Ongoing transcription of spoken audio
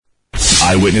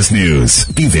Eyewitness News.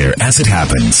 Be there as it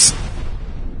happens.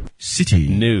 City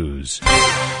News.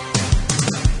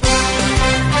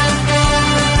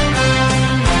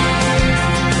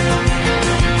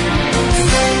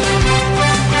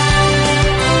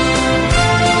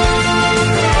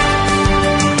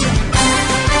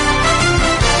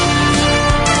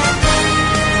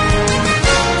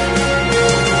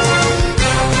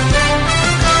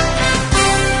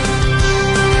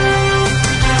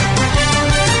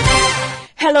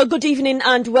 Hello, good evening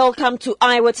and welcome to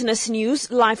Eyewitness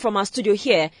News, live from our studio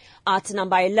here at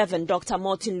number 11, Dr.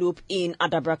 Martin Loop in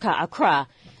Adabraka, Accra.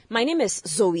 My name is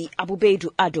Zoe Abubedu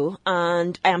Ado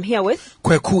and I am here with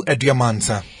Kweku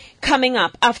Ediamansa. Coming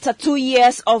up, after 2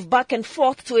 years of back and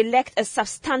forth to elect a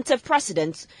substantive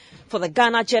president for the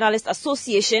Ghana Journalists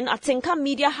Association, Atinka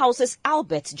Media House's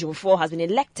Albert Jumfor has been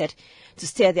elected to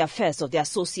steer the affairs of the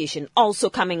association. Also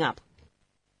coming up,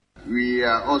 we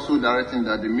are also directing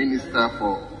that the Minister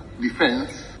for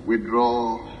Defense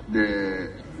withdraw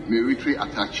the military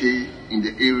attaché in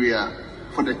the area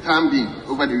for the time being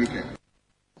over the weekend.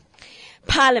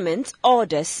 Parliament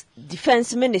orders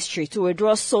Defense Ministry to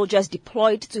withdraw soldiers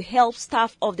deployed to help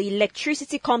staff of the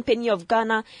Electricity Company of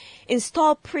Ghana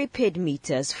install prepaid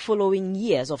meters following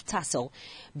years of tussle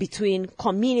between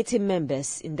community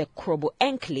members in the Krobo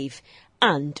Enclave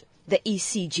and the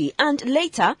ECG. And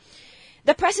later,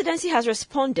 the presidency has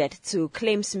responded to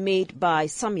claims made by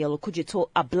Samuel Okudzeto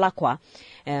Ablakwa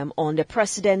on the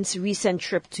president's recent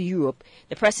trip to Europe.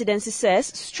 The presidency says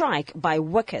strike by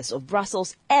workers of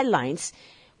Brussels Airlines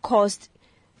caused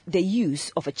the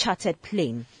use of a chartered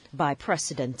plane by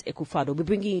President Akufo-Addo. We'll be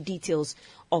bringing you details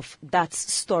of that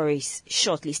story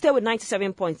shortly. Stay with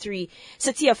 97.3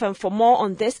 City FM for more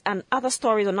on this and other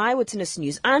stories on Eyewitness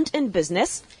News and in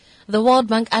business. The World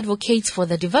Bank advocates for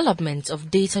the development of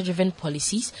data-driven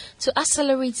policies to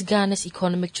accelerate Ghana's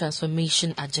economic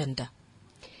transformation agenda.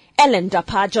 Ellen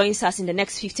Dapa joins us in the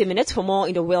next 50 minutes for more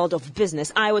in the world of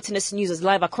business. Eyewitness News is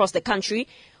live across the country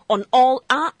on all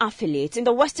our affiliates. In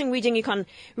the Western region, you can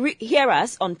hear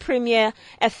us on Premier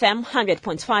FM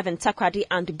 100.5 in Takoradi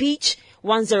and Beach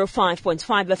 105.5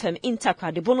 FM in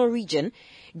Takoradi, Bono region,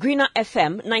 Greener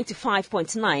FM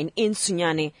 95.9 in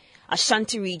Sunyani,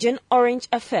 Ashanti region, Orange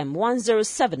FM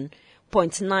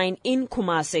 107.9 in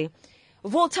Kumasi,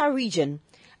 Volta region,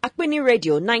 Akbini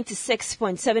Radio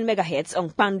 96.7 MHz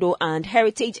on Pando and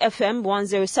Heritage FM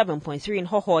 107.3 in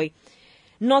Hohoi,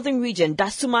 Northern region,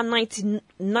 Dasuma 99.1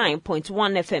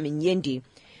 FM in Yendi,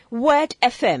 Word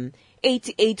FM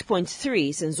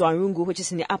 88.3 in Zwarungu, which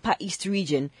is in the Upper East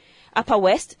region, Upper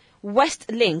West,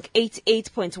 West Link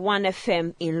 88.1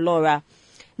 FM in Laura,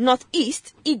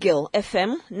 Northeast, Eagle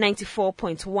FM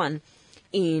 94.1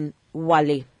 in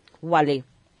Wale.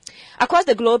 Across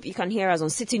the globe, you can hear us on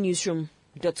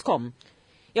citynewsroom.com.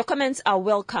 Your comments are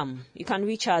welcome. You can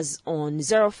reach us on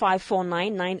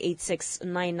 0549 986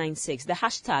 996. The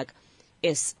hashtag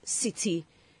is City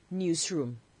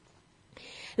Newsroom.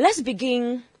 Let's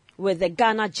begin with the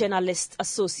Ghana Journalists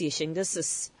Association. This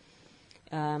is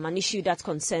an issue that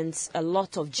concerns a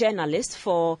lot of journalists.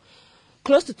 For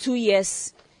close to 2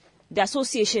 years, the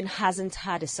association hasn't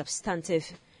had a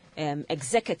substantive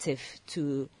executive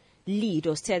to lead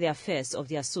or steer the affairs of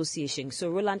the association. So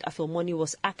Roland Afilmoni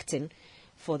was acting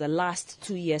for the last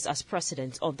 2 years as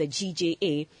president of the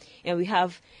GJA. And we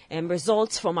have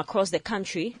results from across the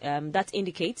country that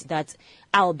indicate that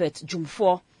Albert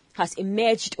Jumfor has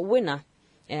emerged winner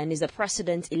and is the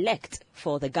president-elect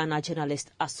for the Ghana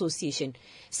Journalists Association.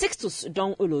 Sixtus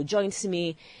Dong Ulo joins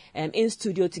me in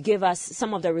studio to give us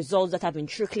some of the results that have been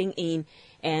trickling in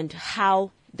and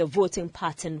how the voting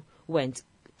pattern went.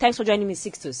 Thanks for joining me,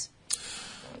 Sixtus.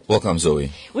 Welcome, Zoe.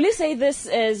 Will you say this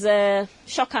is a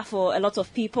shocker for a lot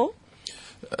of people?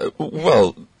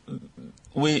 Well,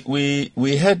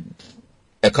 we had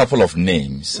a couple of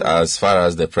names as far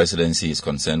as the presidency is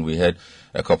concerned. We had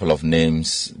a couple of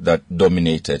names that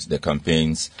dominated the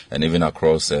campaigns and even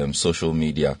across social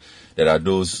media. There are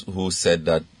those who said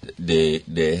that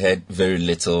they heard very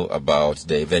little about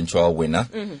the eventual winner,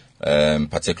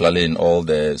 particularly in all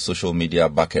the social media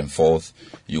back and forth.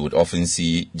 You would often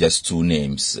see just two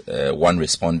names, one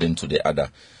responding to the other.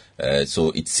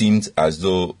 So it seemed as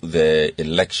though the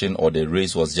election or the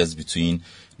race was just between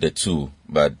the two,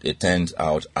 but it turned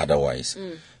out otherwise.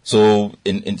 So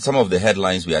in some of the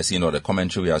headlines we are seeing or the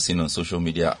commentary we are seeing on social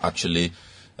media actually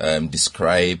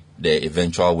describe the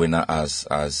eventual winner as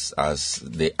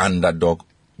the underdog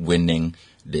winning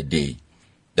the day.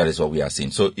 That is what we are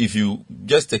seeing. So if you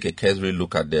just take a cursory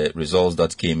look at the results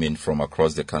that came in from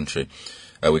across the country,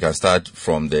 we can start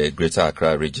from the Greater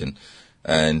Accra region.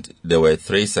 And there were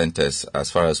three centers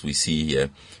as far as we see here.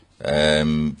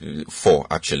 4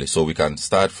 actually. So we can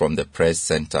start from the press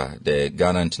center, the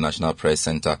Ghana International Press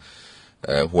Center,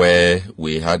 where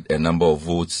we had a number of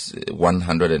votes,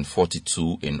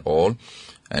 142 in all.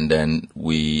 And then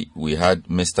we had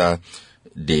Mr.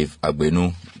 Dave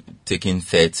Agbenu taking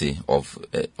 30 of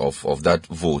that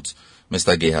vote.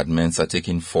 Mr. Gerhard Mensah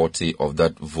taking 40 of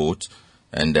that vote.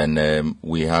 And then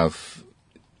we have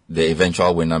the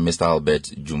eventual winner, Mr.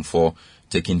 Albert Jumfor,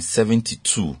 taking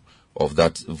 72 of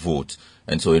that vote.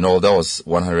 And so in all, that was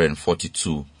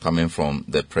 142 coming from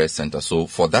the press center. So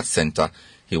for that center,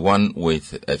 he won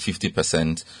with a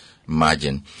 50%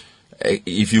 margin.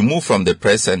 If you move from the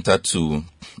press center to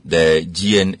the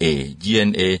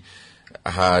GNA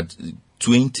had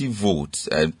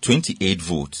 28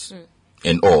 votes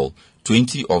in all.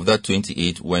 20 of that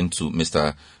 28 went to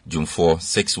Mr. Jumfor,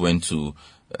 6 went to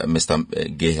Mr.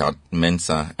 Gerhard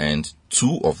Mensah, and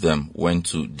 2 of them went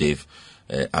to Dave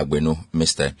Agbenu,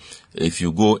 Mr. If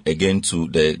you go again to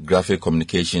the Graphic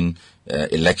Communication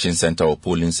Election Center or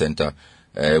Polling Center,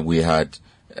 we had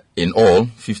in all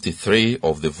 53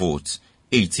 of the votes,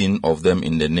 18 of them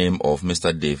in the name of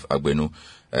Mr. Dave Agbenu.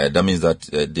 That means that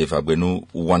Dave Agbenu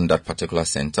won that particular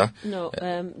center. No,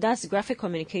 that's Graphic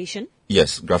Communication.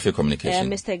 Yes, Graphic Communication.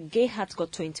 Mr. Gerhard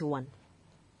got 21.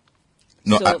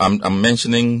 No, so, I'm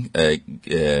mentioning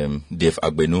Dave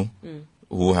Agbenu,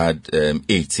 who had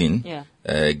 18. Yeah.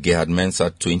 Gerhard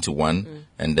Mensah 21,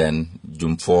 and then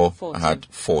Jumfor had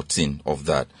 14 of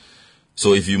that.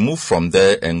 So if you move from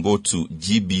there and go to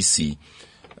GBC,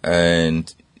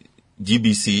 and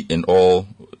GBC in all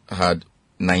had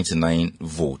 99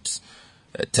 votes.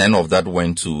 10 of that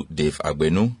went to Dave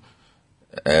Agbenu.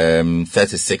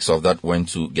 36 of that went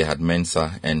to Gerhard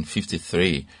Mensah, and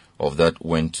 53 of that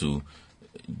went to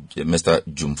Mr.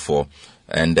 Jumfor.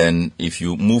 And then if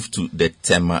you move to the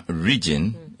Tema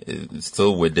region,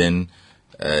 still within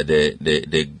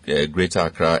the Greater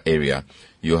Accra area,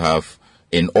 you have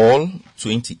in all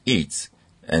 28,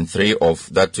 and 3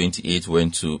 of that 28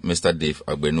 went to Mr. Dave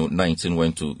Agbenu, 19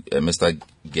 went to Mr.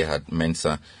 Gerhard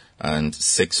Mensah, and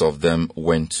 6 of them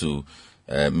went to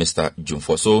Mr.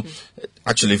 Jumfor. So,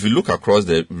 actually, if you look across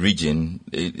the region,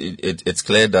 it's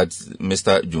clear that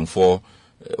Mr. Jumfor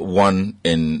won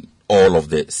in all of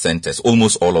the centers,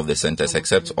 almost all of the centers,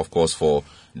 except, of course, for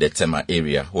the Tema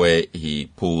area, where he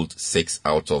pulled 6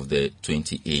 out of the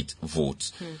 28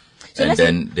 votes. So and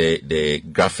then the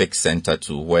Graphic Center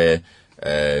too, where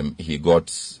he got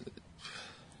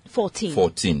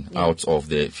 14 out of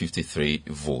the 53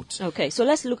 votes. Okay, so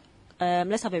let's look.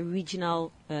 Let's have a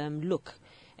regional look.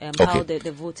 How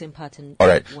the voting pattern. All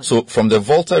right. went. So from the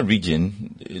Volta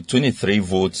region, 23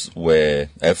 votes were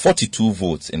 42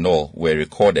 votes in all were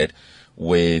recorded,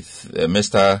 with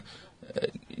Mr.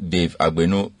 Dave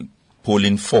Agbenu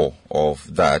polling 4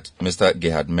 of that, Mr.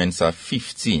 Gerhard Mensah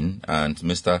 15, and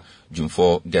Mr.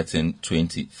 Jumfor getting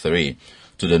 23.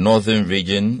 To the northern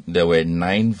region, there were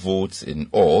 9 votes in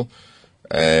all.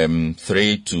 3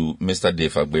 to Mr.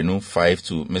 Dave Agbenu, 5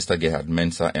 to Mr. Gerhard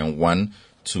Mensah, and 1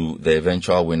 to the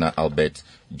eventual winner, Albert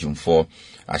Jumfor.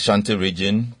 Ashanti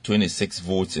region, 26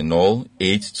 votes in all,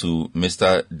 8 to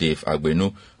Mr. Dave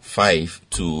Agbenu, 5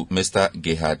 to Mr.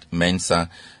 Gerhard Mensah,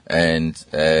 and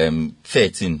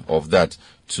 13 of that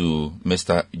to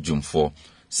Mr. Jumfor.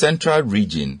 Central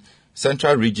region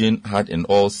had in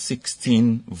all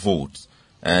 16 votes,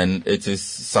 and it is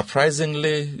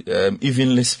surprisingly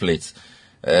evenly split.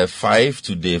 5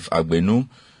 to Dave Agbenu,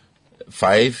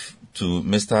 5 to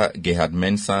Mr. Gerhard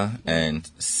Mensah, and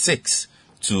 6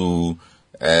 to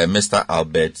Mr.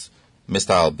 Albert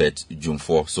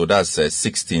Jumfor. So that's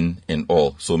 16 in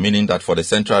all. So meaning that for the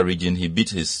central region, he beat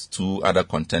his 2 other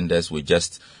contenders with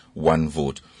just 1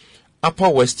 vote. Upper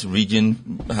West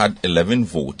region had 11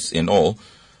 votes in all.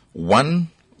 1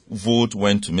 vote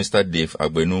went to Mr. Dave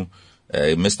Agbenu.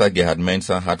 Mr. Gerhard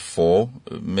Mensah had 4.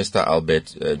 Mr.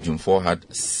 Albert Jumfor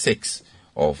had 6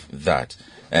 of that.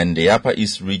 And the Upper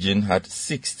East region had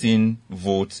 16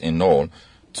 votes in all.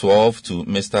 12 to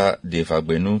Mr. Dave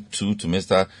Agbenu, 2 to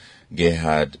Mr.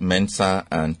 Gerhard Mensah,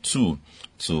 and 2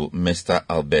 to Mr.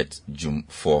 Albert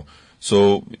Jumfor.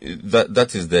 So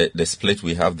that is the split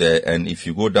we have there. And if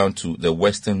you go down to the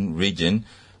Western region,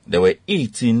 there were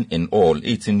 18 in all,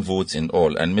 18 votes in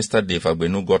all. And Mr. Dave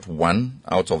Agbenu got 1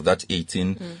 out of that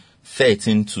 18,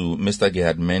 13 to Mr.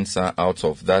 Gerhard Mensah out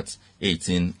of that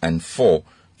 18, and 4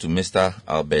 to Mr.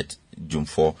 Albert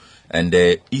Jumfor. And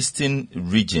the Eastern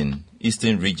region,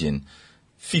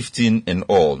 15 in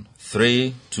all,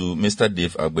 3 to Mr.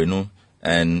 Dave Agbenu,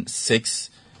 and 6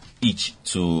 each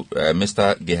to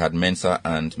Mr. Gerhard Mensah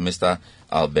and Mr.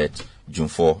 Albert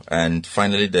Jumfor. And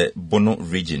finally, the Bono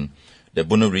region, the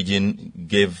Bono region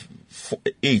gave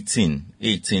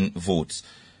 18 votes.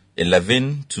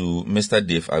 11 to Mr.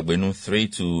 Dave Agbenu, 3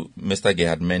 to Mr.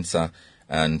 Gerhard Mensah,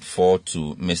 and 4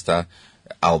 to Mr.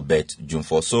 Albert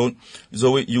Jumfo.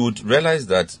 So you would realize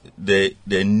that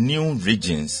the new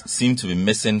regions seem to be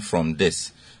missing from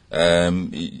this.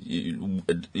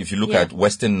 If you look at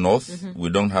Western North, we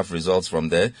don't have results from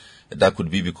there. That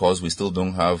could be because we still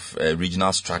don't have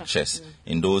regional structures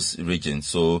in those regions.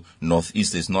 So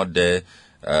Northeast is not there.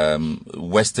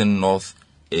 Western North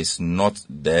is not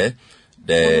there.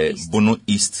 The Bono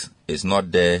East is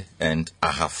not there, and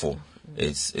Ahafo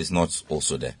is not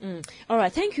also there. All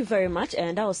right, thank you very much.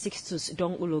 And that was Sixtus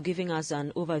Dong Ulo giving us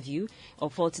an overview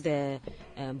of what the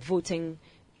voting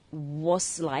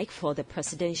was like for the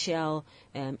presidential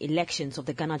elections of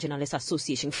the Ghana Journalists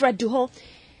Association. Fred Duho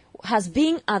has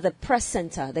been at the press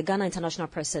center, the Ghana International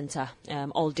Press Center,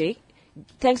 all day.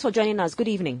 Thanks for joining us. Good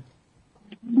evening.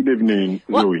 Good evening,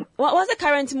 Zoe. What's the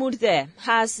current mood there?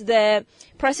 Has the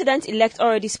president-elect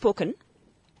already spoken?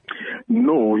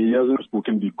 No, he hasn't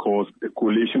spoken because the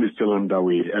coalition is still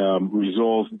underway.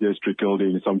 Results just trickled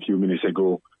in some few minutes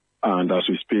ago, and as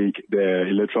we speak, the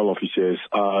electoral officers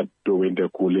are doing the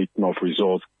collating of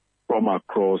results from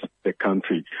across the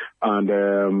country.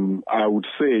 And I would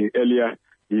say earlier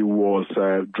he was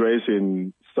dressed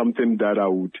in something that I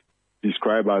would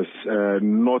describe as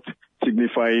not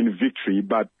signifying victory,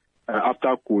 but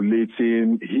after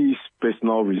collating his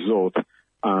personal result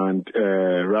and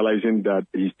realizing that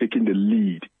he's taking the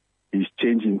lead, he's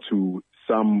changing to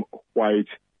some white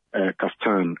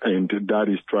kaftan, and that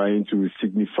is trying to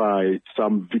signify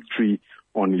some victory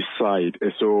on his side.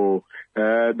 So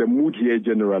the mood here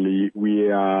generally,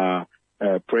 we are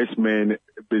pressmen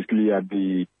basically at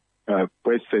the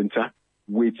press center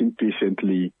waiting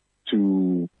patiently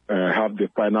to have the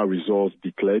final results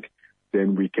declared.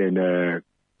 Then we can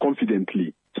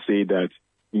confidently say that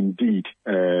indeed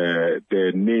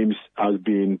the names have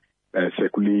been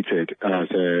circulated as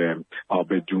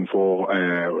Albert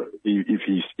Jumfo, if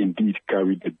he's indeed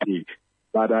carried the day.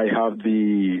 But I have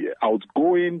the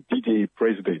outgoing DJ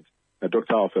president,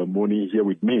 Dr. Alpha Moni, here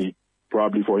with me,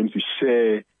 probably for him to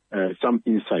share some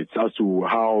insights as to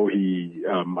how he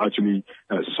actually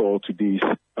saw today's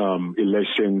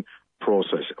election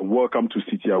process. Welcome to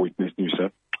City Eyewitness News,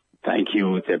 sir. Thank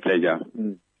you. It's a pleasure.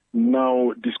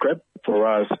 Now, describe for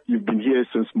us, you've been here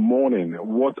since morning.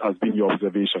 What has been your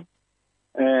observation?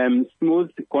 Smooth,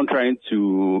 contrary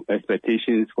to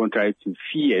expectations, contrary to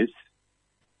fears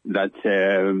that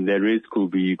the race could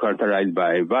be characterized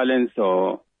by violence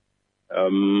or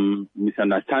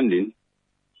misunderstanding.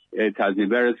 It has been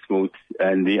very smooth,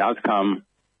 and the outcome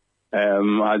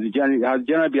has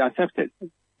generally been accepted.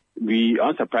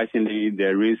 Unsurprisingly,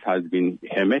 the race has been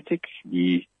hermetic,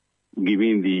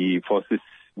 giving the forces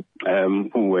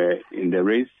who were in the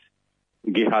race.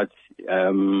 Gerhard,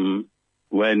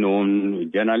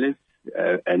 well-known journalist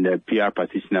and a PR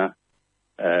practitioner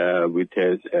with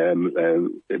a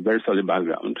very solid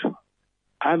background.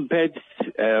 Albert,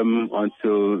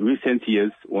 until recent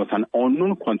years, was an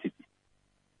unknown quantity,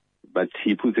 but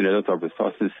he put in a lot of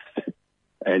resources,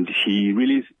 and he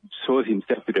really sold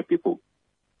himself to the people.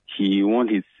 He won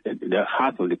the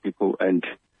heart of the people, and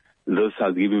those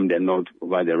has given him the nod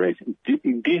over the race.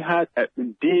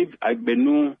 Dave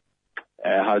Agbenu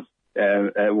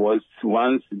was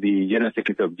once the general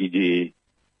secretary of DJ.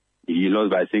 He lost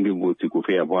by a single vote to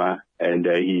Kofi Abua, and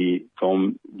he,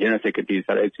 from general secretary,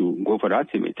 started to go for the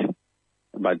ultimate.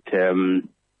 But the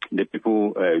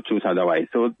people chose otherwise.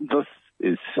 So this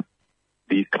is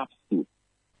the capsule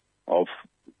of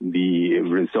the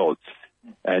results.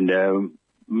 And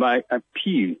my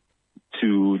appeal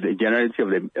to the generality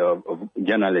of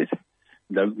journalists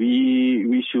that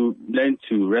we should learn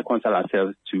to reconcile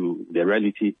ourselves to the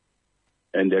reality.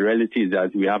 And the reality is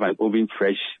that we have an open,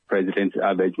 fresh president,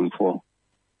 Albert Jumfo.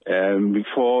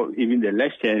 Before even the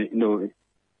election,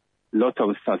 a lot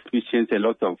of suspicions, a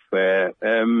lot of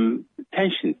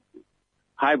tensions,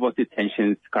 high voltage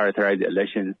tensions characterize the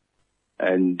election.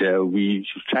 And we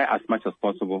should try as much as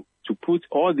possible to put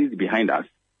all this behind us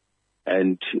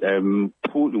and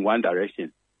pull in one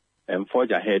direction and forge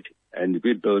ahead and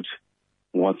rebuild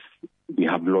what we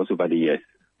have lost over the years.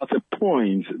 At a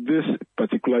point, this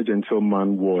particular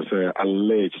gentleman was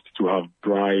alleged to have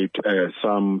bribed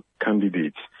some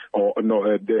candidates or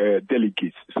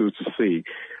delegates, so to say,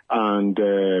 and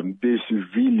this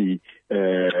really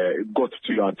got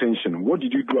to your attention. What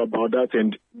did you do about that?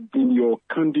 And in your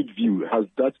candid view, has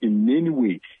that in any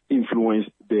way influenced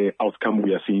the outcome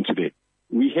we are seeing today?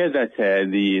 We heard that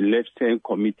the election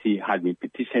committee had been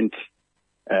petitioned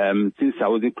since I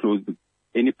wasn't close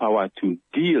any power to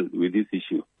deal with this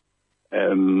issue.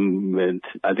 And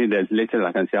I think there's little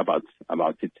I can say about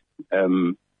it.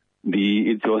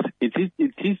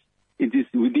 It is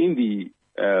within the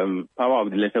power of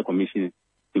the Electoral Commission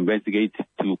to investigate,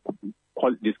 to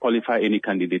disqualify any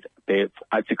candidate.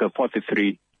 Article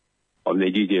 43 of the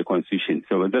GJA Constitution.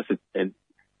 So that's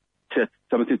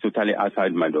something totally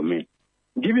outside my domain.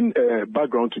 Giving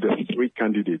background to the three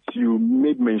candidates, you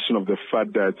made mention of the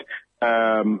fact that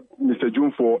Mr.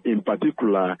 Dwumfour in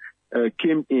particular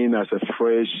came in as a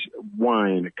fresh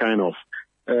wine, kind of.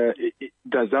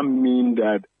 Does that mean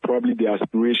that probably the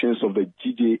aspirations of the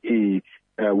GJA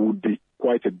would be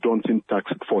quite a daunting task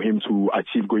for him to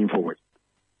achieve going forward?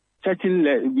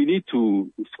 Certainly, we need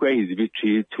to square his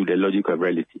victory to the logic of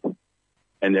reality.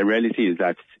 And the reality is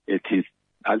that it is,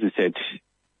 as I said,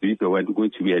 it's going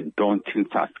to be a daunting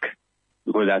task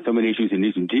because there are so many issues he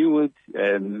needs to deal with,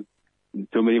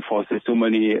 so many forces, so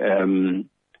many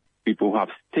people who have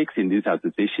stakes in this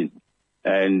association.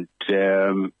 And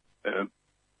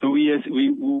so yes,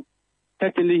 we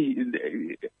certainly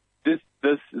this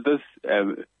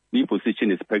new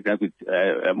position is pregnant with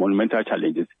monumental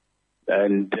challenges,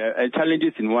 and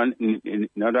challenges in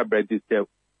other branches there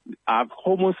are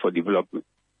almost for development.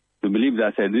 We believe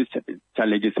that these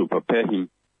challenges will prepare him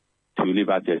to live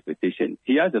out the expectation.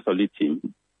 He has a solid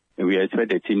team, and we expect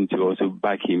the team to also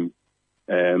back him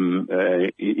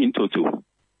in total,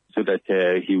 so that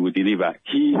he will deliver.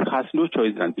 He has no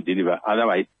choice than to deliver.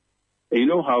 Otherwise, you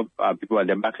know how people at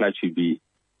the backlash should be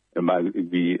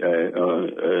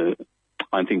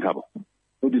unthinkable.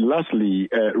 Lastly,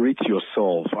 rate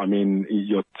yourself. I mean,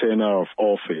 your tenure of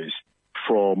office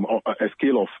from a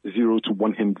scale of 0 to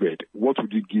 100. What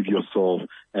would you give yourself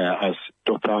as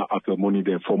Dr. Afelmoni,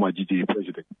 the former GJA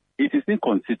president? It is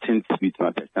inconsistent with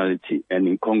my personality and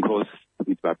incongruous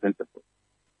with my principles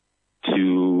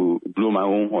to blow my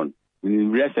own horn.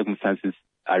 In rare circumstances,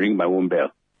 I ring my own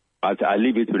bell. But I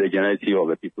leave it to the generality of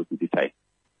the people to decide.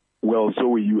 Well,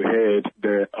 so you heard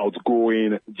the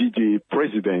outgoing GJA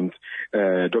president,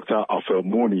 Dr.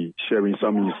 Afelmoni, sharing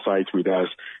some insight with us,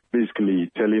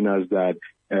 basically telling us that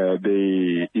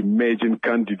the emerging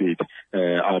candidate,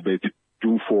 Albert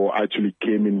Dwumfour, actually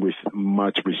came in with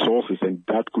much resources, and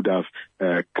that could have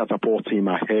catapulted him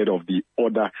ahead of the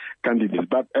other candidates.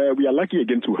 But we are lucky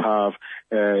again to have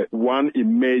one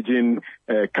emerging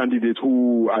candidate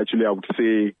who actually, I would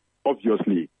say,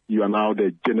 obviously, you are now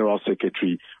the General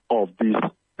Secretary of this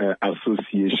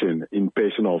association in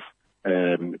person of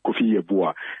Kofi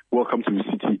Yeboah. Welcome to the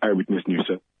City Eyewitness News,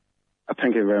 sir.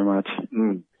 Thank you very much.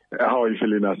 How are you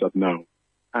feeling as of now?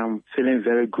 I'm feeling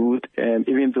very good.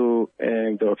 Even though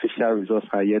the official results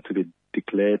are yet to be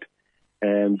declared,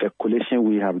 the collation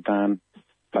we have done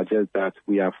suggests that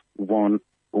we have won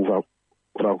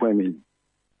overwhelmingly.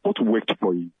 What worked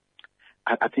for you?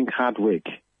 I think hard work.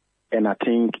 And I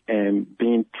think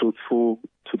being truthful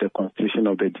to the constitution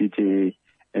of the GJA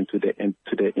and to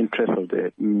the interest of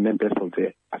the members of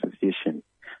the association.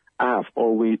 I have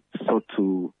always sought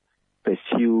to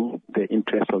pursue the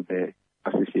interest of the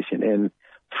association. And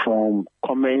from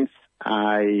comments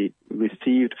I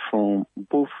received from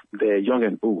both the young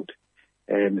and old,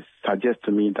 suggest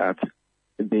to me that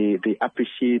they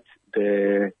appreciate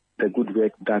the good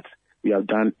work that we have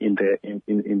done in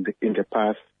the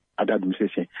past at the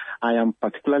administration. I am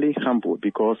particularly humbled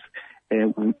because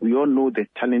we all know the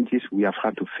challenges we have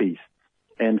had to face.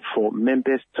 And for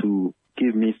members to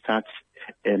give me such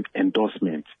an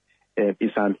endorsement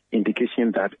is an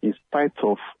indication that in spite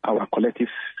of our collective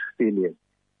failure,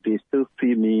 they still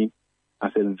see me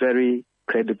as a very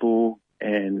credible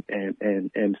and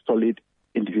solid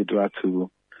individual to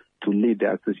lead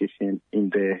the association in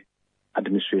the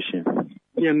administration.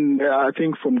 And I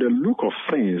think from the look of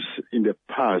things in the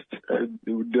past,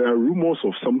 there are rumors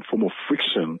of some form of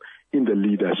friction in the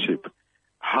leadership.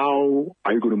 How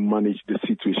are you going to manage the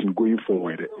situation going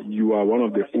forward? You are one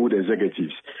of the old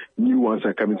executives. New ones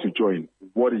are coming to join.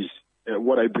 What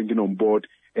are you bringing on board,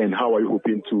 and how are you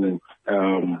hoping to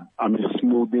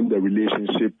smoothing the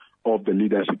relationship of the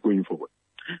leadership going forward?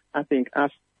 I think,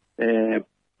 as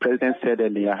President said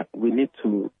earlier, we need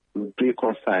to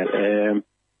reconcile.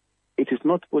 It is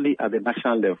not only at the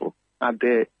national level, at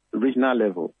the regional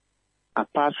level,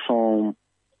 apart from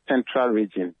Central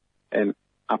region and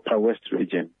Upper West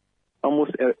region.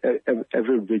 Almost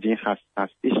every region has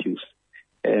issues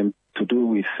to do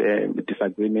with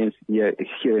disagreements here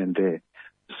and there.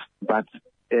 But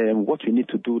what we need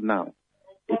to do now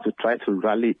is to try to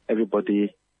rally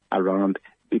everybody around,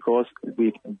 because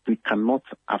we cannot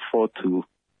afford to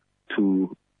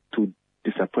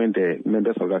disappoint the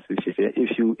members of the association.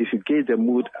 If you gauge the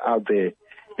mood out there,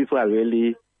 people are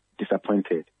really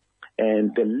disappointed.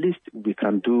 And the least we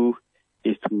can do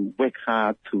is to work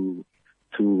hard to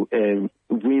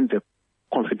win the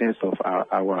confidence of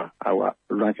our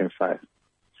rank and file.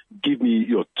 Give me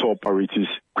your top priorities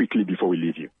quickly before we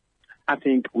leave you. I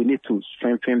think we need to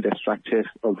strengthen the structures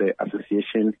of the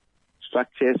association.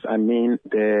 Structures, I mean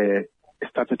the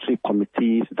statutory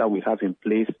committees that we have in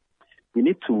place. We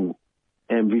need to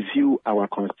review our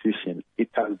constitution. It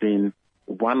has been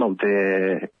one of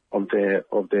the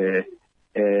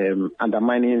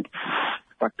undermining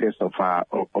factors of our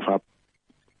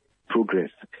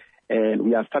progress. And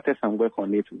we have started some work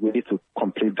on it. We need to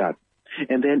complete that.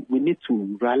 And then we need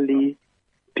to rally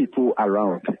people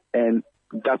around. And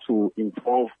that will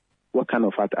involve what kind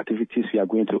of activities we are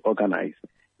going to organize.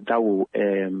 That will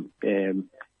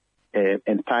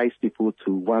entice people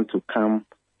to want to come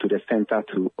to the center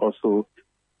to also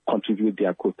contribute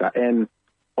their quota. And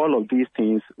all of these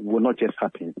things will not just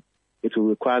happen. It will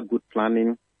require good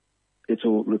planning. It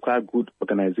will require good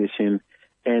organization.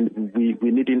 And we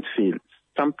needn't fail.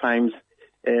 Sometimes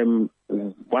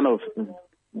one of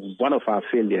our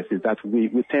failures is that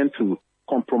we tend to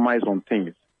compromise on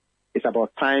things. It's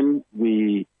about time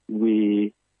we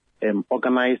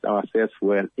organize ourselves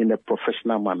well in a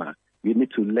professional manner. We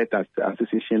need to let the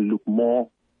association look more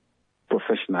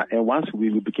professional. And once we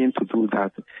begin to do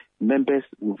that, members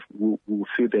will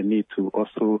feel the need to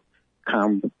also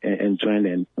come and join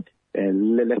and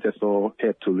let us all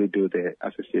help to rebuild the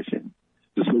association.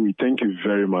 Zoe, thank you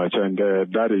very much. And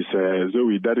that is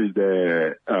Zoe. That is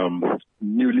the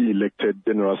newly elected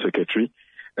General Secretary,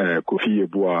 Kofi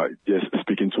Yeboah, just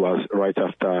speaking to us right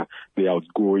after the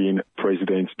outgoing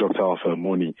President, Dr. Alpha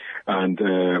Moni. And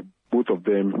both of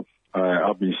them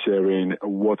have been sharing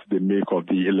what they make of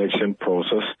the election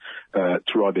process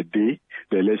throughout the day.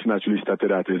 The election actually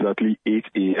started at exactly 8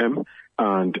 a.m.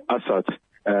 and as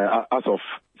of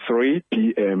 3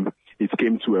 p.m., it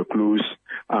came to a close,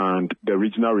 and the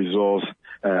regional results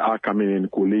are coming in.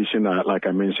 Collation, like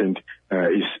I mentioned,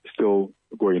 is still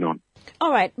going on.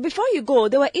 All right. Before you go,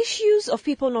 there were issues of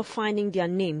people not finding their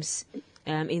names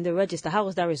in the register. How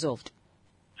was that resolved?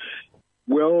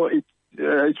 Well, it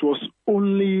was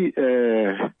only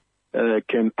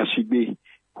Ken Ashigbe,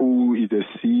 who is the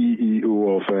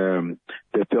CEO of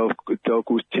the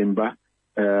Telco's Chamber.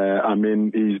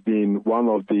 He's been one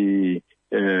of the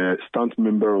stunt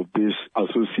member of this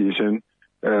association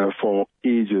for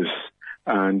ages,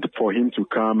 and for him to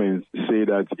come and say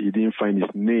that he didn't find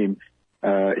his name,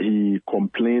 he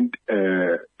complained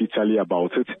bitterly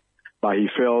about it, but he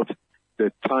felt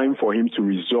the time for him to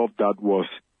resolve that was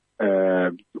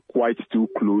quite too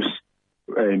close,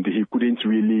 and he didn't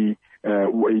really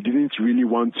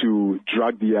want to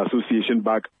drag the association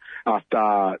back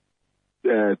after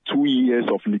 2 years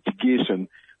of litigation,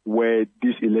 where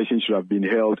this election should have been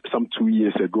held some 2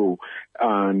 years ago,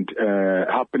 and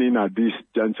happening at this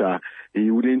juncture.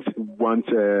 He wouldn't want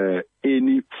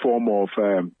any form of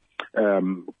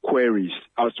queries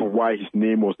as to why his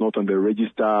name was not on the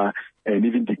register, and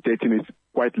even dictating it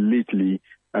quite lately.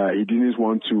 He didn't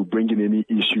want to bring in any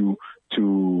issue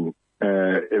to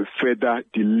further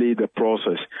delay the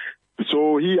process.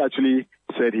 So he actually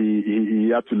said he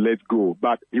had to let go,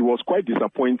 but he was quite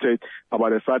disappointed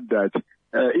about the fact that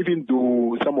even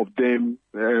though some of them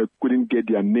couldn't get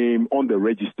their name on the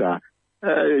register,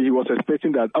 he was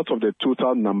expecting that out of the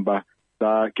total number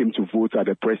that came to vote at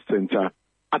the press center,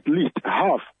 at least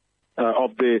half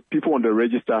of the people on the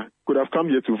register could have come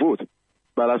here to vote.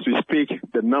 But as we speak,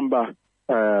 the number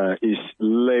is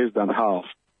less than half,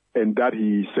 and that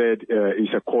he said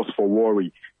is a cause for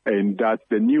worry, and that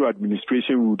the new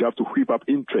administration would have to whip up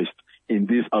interest in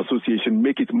this association,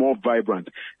 make it more vibrant,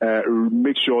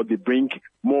 make sure they bring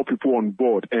more people on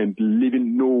board and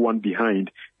leaving no one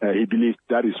behind. He believes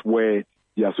that is where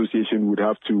the association would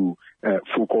have to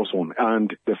focus on.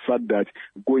 And the fact that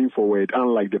going forward,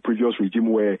 unlike the previous regime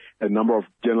where a number of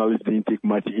journalists didn't take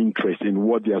much interest in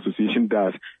what the association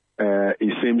does,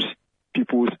 it seems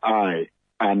people's eye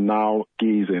are now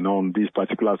gazing on this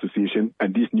particular association,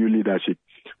 and this new leadership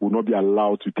will not be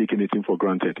allowed to take anything for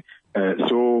granted.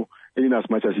 So in as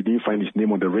much as he didn't find his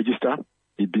name on the register,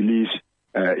 he believes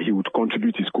he would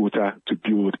contribute his quota to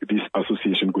build this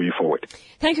association going forward.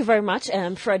 Thank you very much.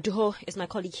 Fred Duho is my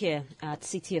colleague here at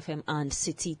City FM and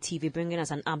City TV, bringing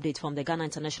us an update from the Ghana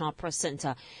International Press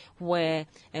Center, where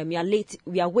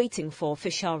we are waiting for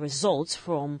official results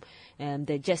from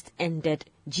the just ended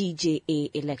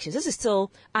GJA elections. This is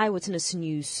still Eyewitness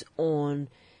News on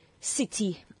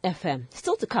City FM.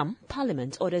 Still to come,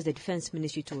 Parliament orders the Defence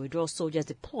Ministry to withdraw soldiers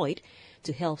deployed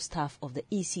to help staff of the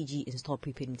ECG install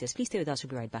prepaid meters. Please stay with us. We'll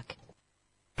be right back.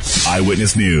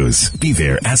 Eyewitness News. Be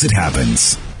there as it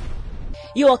happens.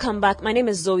 You're welcome back. My name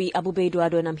is Zoe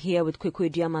Abubeduado and I'm here with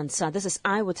Kwekwe Diamansa. This is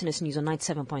Eyewitness News on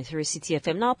 97.3 City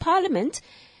FM. Now, Parliament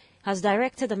has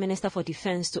directed the Minister for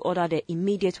Defence to order the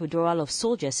immediate withdrawal of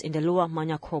soldiers in the Lower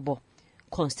Manya Krobo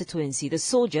constituency. The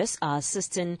soldiers are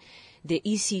assisting the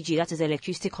ECG, that is the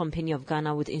Electricity Company of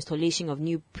Ghana, with installation of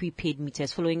new prepaid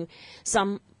meters following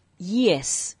some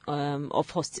years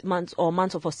of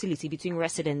months of hostility between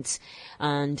residents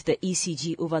and the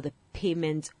ECG over the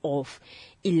payment of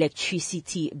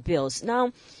electricity bills.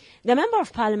 Now, the Member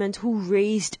of Parliament who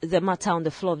raised the matter on the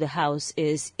floor of the House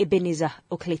is Ebenezer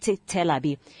Oklete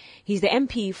Telabi. He's the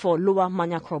MP for Lower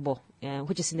Manya Krobo,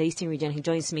 which is in the Eastern Region. He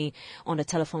joins me on the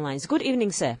telephone lines. Good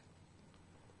evening, sir.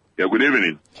 Yeah, good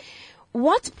evening.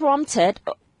 What prompted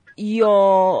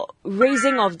your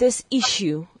raising of this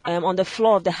issue on the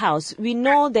floor of the House? We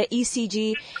know the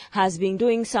ECG has been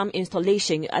doing some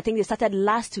installation. I think they started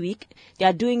last week. They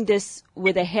are doing this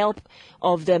with the help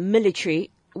of the military.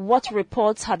 What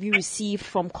reports have you received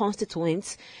from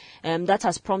constituents that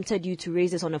has prompted you to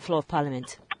raise this on the floor of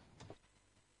Parliament?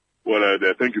 Well,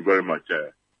 thank you very much.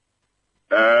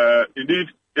 Indeed,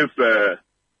 if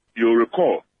you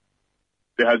recall,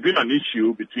 there has been an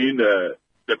issue between the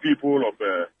people of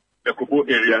the Kobo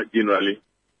area generally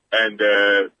and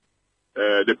the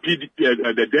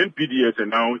then PDS and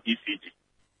now ECG.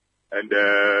 And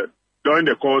during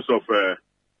the course of,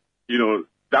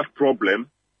 that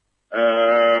problem,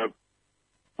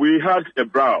 we had a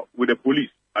brawl with the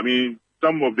police. I mean,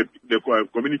 some of the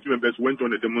community members went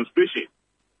on a demonstration,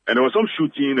 and there was some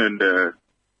shooting, and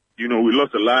we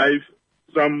lost a life.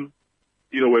 Some,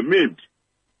 were maimed.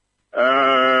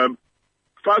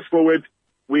 Fast forward,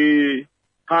 we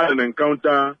had an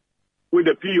encounter with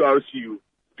the PURC,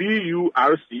 to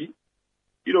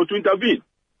intervene,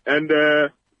 and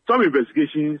some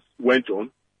investigations went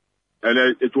on,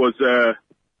 and it was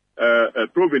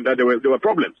proven that there were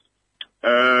problems.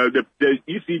 The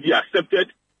ECG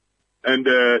accepted, and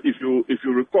if you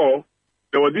recall,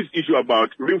 there was this issue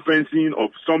about ring fencing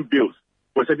of some bills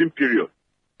for a certain period,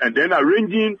 and then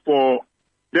arranging for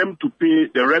them to pay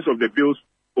the rest of the bills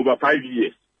over 5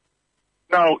 years.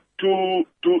 Now, to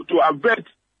avert,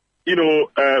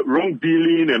 wrong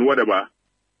billing and whatever,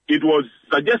 it was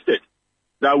suggested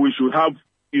that we should have,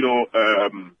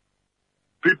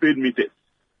 prepaid meters.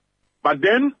 But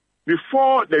then,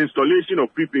 before the installation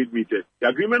of prepaid meters, the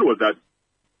agreement was that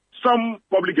some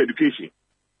public education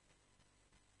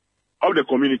of the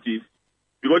communities,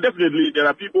 because definitely there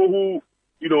are people who,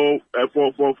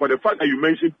 for the fact that you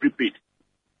mentioned prepaid,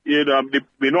 they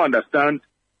may not understand,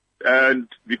 and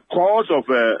because of,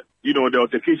 the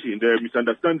altercation, the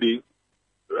misunderstanding,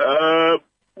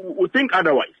 we think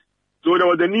otherwise. So there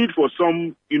was a need for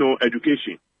some,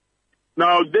 education.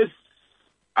 Now this,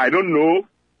 I don't know,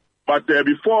 but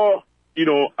before,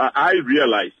 I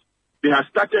realized they have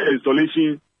started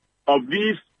installation of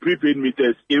these prepaid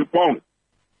meters in Pong.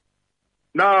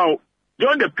 Now,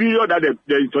 during the period that the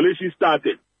installation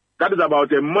started, that is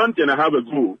about a month and a half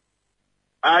ago,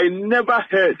 I never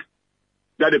heard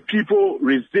that the people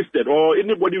resisted or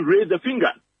anybody raised a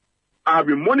finger. I have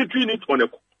been monitoring it on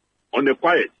the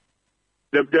quiet.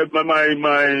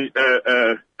 My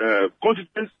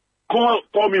constituents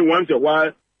call me once in a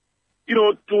while,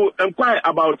 to inquire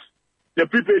about the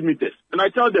prepaid meters, and I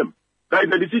tell them that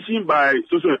the decision by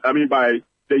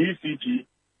the ECG,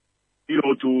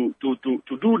 to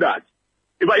do that.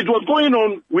 If it was going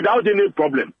on without any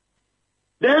problem,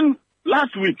 then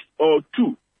last week or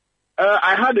two,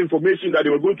 I had information that they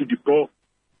were going to deploy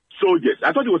soldiers.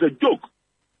 I thought it was a joke.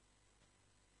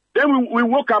 Then we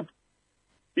woke up,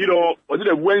 was it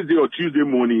a Wednesday or Tuesday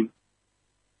morning?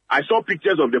 I saw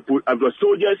pictures of the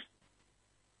soldiers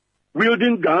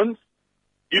wielding guns,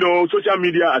 social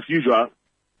media as usual.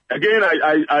 Again,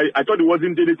 I thought it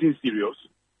wasn't anything serious.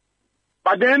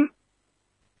 But then,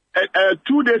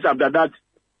 2 days after that,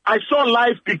 I saw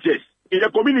live pictures in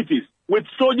the communities with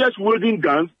soldiers wielding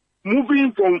guns,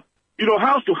 moving from,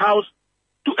 house to house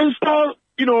to install,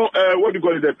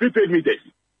 the prepaid meters.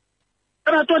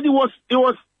 And I thought it was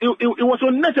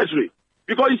unnecessary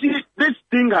because you see, this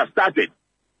thing has started.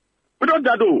 Without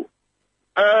that though,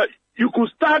 you could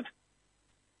start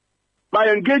by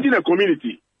engaging a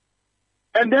community.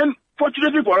 And then,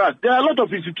 fortunately for us, there are a lot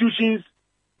of institutions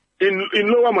in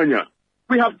Lower Manya.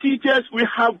 We have teachers, we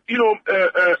have,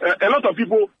 a lot of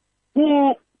people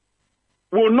who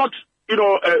will not,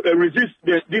 resist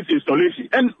this installation.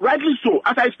 And rightly so.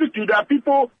 As I speak to you, there are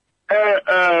people,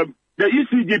 the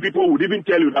ECG people would even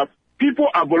tell you that people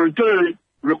are voluntarily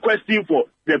requesting for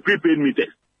the prepaid meters.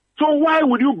 So why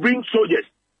would you bring soldiers?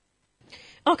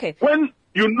 Okay. When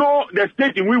you know the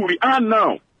state in which we are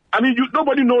now. I mean,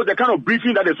 nobody knows the kind of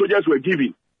briefing that the soldiers were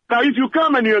giving. Now, if you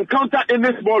come and you encounter any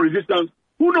small resistance,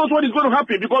 who knows what is going to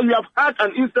happen? Because we have had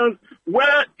an instance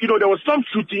where, there was some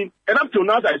shooting, and up till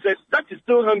now, as I said, that is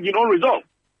still hanging unresolved.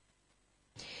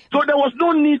 So there was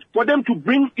no need for them to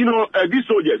bring, these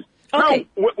soldiers. Okay.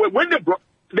 Now, when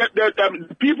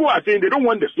the people are saying they don't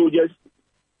want the soldiers,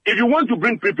 if you want to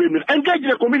bring preparedness, engage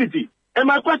the community. And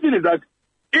my question is that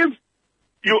if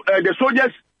the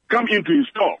soldiers come in to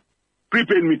install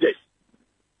prepaid meters,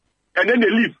 and then they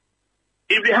leave,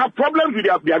 if they have problems with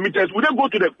their meters, we don't go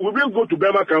to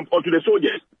Burma camp or to the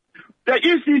soldiers. The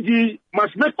ECG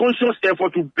must make conscious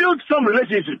effort to build some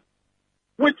relationship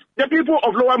with the people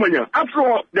of Lower Manya. After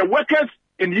all, the workers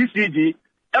in the ECG,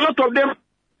 a lot of them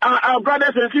are our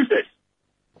brothers and sisters.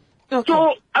 Okay.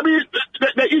 So, I mean,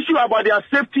 the issue about their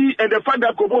safety and the fact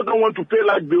that Kobo don't want to pay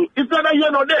large bill is neither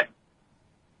here nor there.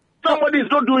 Somebody is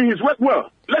not doing his work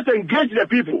well. Let's engage the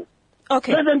people.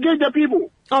 Okay. Let's engage the people.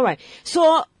 All right.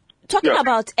 So, talking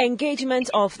about engagement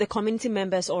of the community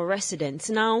members or residents,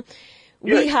 now,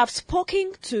 we have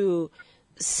spoken to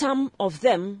some of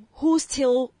them who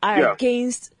still are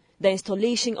against the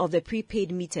installation of the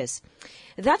prepaid meters.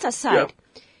 That aside,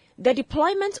 the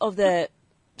deployment of the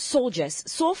soldiers,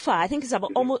 so far, I think it's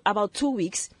about 2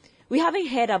 weeks, we haven't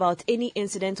heard about any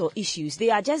incident or issues. They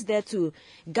are just there to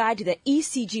guide the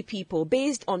ECG people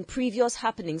based on previous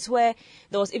happenings where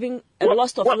there was even a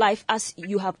loss of life, as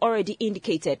you have already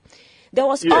indicated. There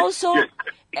was also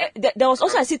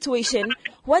a situation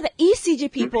where the ECG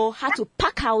people had to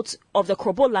pack out of the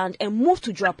Krobo land and move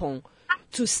to Drapong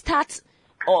to start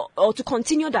or to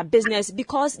continue their business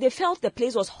because they felt the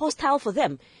place was hostile for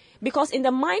them. Because in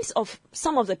the minds of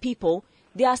some of the people,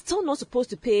 they are still not supposed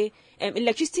to pay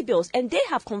electricity bills, and they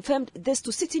have confirmed this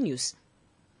to City News.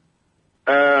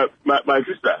 My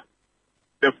sister,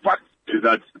 the fact is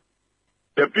that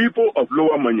the people of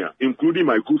Lower Manya, including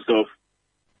my good self,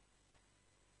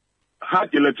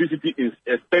 had electricity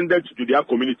extended to their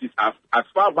communities as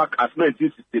far back as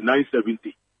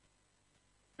 1969-70.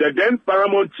 The then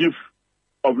paramount chief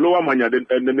of Lower Manya,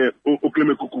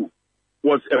 Okleme Kuku,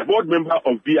 was a board member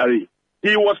of BRA.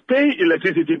 He was paying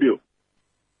electricity bill,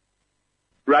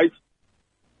 right?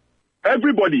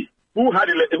 Everybody who had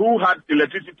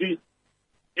electricity,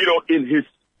 in his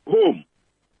home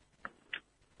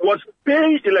was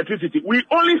paying electricity. We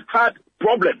only had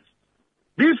problems.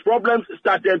 These problems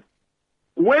started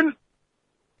when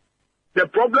the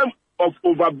problem of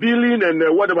overbilling and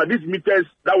whatever, these meters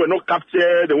that were not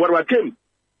captured and whatever came.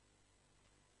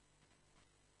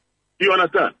 You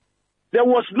understand? There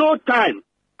was no time.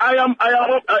 I am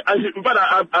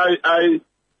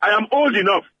old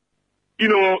enough,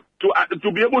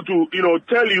 to be able to,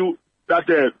 tell you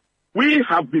that we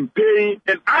have been paying,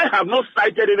 and I have not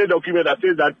cited any document that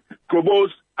says that Krobos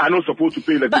are not supposed to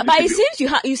pay electricity. But it seems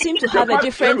you seem to have a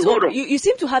different you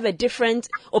seem to have a different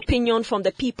opinion from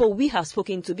the people we have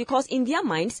spoken to, because in their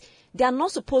minds they are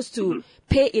not supposed to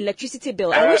pay electricity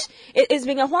bill. I wish it's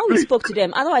been a while we spoke to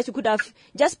them. Otherwise, we could have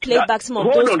just played back some of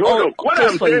those. Hold on. What I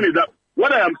am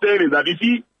saying is that you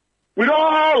see, with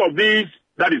all of this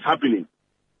that is happening,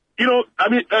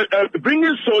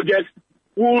 bringing soldiers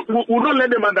will not let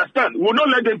them understand. Will not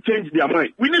let them change their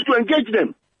mind. We need to engage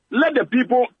them. Let the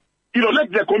people,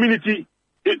 let the community,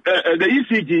 the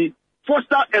ECG,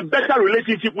 foster a better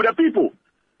relationship with the people.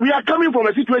 We are coming from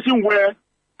a situation where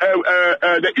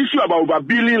the issue about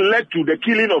overbilling led to the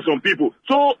killing of some people.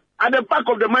 So at the back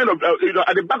of the mind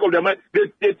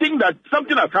they think that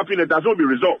something has happened that has not been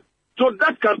resolved. So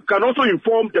that can also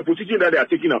inform the position that they are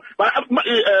taking now. But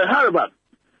however,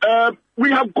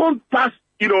 we have gone past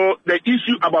the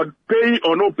issue about paying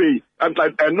or not paying, and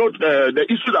not the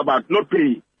issues about not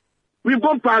paying. We've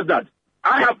gone past that.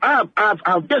 I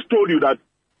have just told you that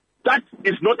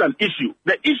is not an issue.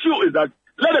 The issue is that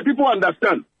let the people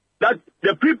understand that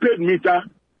the prepaid meter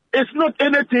is not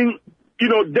anything,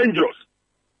 dangerous.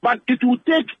 But it will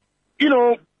take,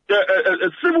 a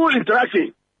civil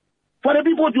interaction for the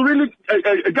people to really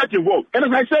get involved. And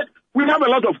as I said, we have a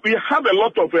lot of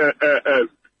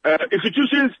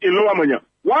institutions in Lower Manya.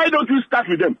 Why don't we start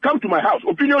with them? Come to my house.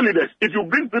 Opinion leaders, if you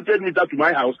bring prepaid meter to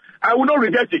my house, I will not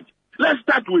reject it. Let's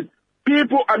start with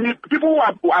people who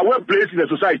are well placed in the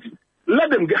society. Let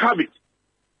them have it.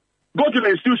 Go to the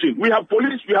institution. We have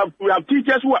police, we have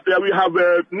teachers, we have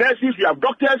nurses, we have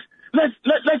doctors.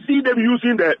 Let's see them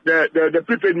using the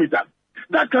prepaid meter.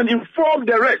 That can inform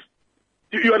the rest.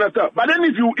 You understand? But then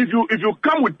if you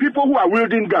come with people who are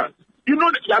wielding guns,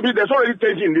 there's already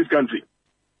tension in this country.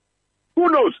 Who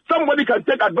knows? Somebody can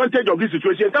take advantage of this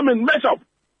situation and come and mess up.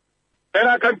 And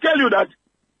I can tell you that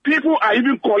People are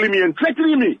even calling me and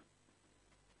threatening me.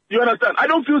 You understand? I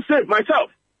don't feel safe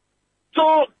myself.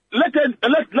 So let the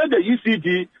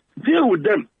ECG deal with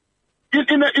them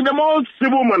in a more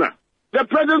civil manner. The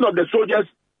presence of the soldiers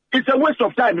is a waste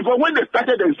of time, because when they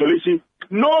started the installation,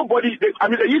 the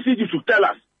ECG should tell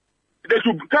us. They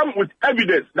should come with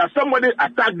evidence that somebody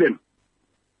attacked them.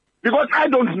 Because I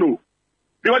don't know.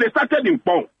 Because they started in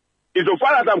Pong. So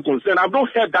far as I'm concerned, I've not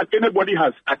heard that anybody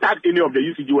has attacked any of the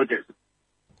ECG workers.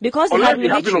 Because unless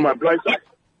it happened on my blind side.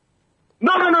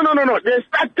 No. They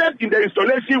started in the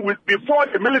installation before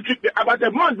the military, about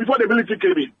a month before the military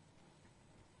came in.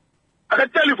 I can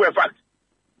tell you for a fact.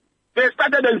 They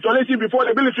started the installation before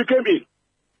the military came in.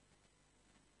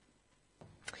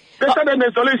 They started the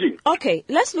installation. Okay,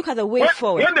 let's look at the way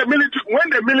forward. When the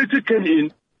military came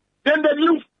in, then the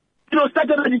youth,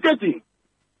 started agitating.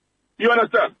 You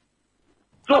understand?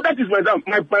 So that is my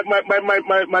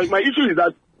issue is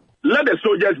that let the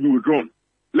soldiers be withdrawn.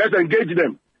 Let's engage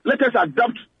them. Let us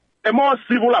adopt a more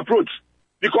civil approach.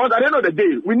 Because at the end of the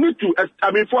day, we need to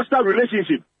foster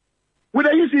relationship with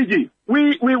the ECG.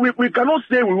 We cannot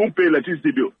say we won't pay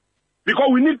electricity bill, because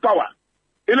we need power.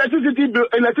 Electricity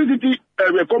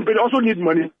company also need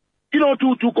money,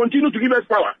 to continue to give us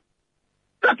power.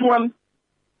 That one,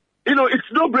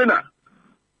 it's no-brainer.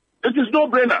 It is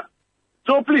no-brainer.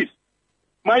 So please,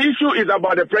 my issue is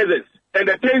about the presence and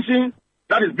the tension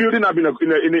that is building up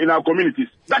in our communities.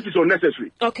 That is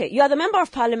unnecessary. Okay, you are the member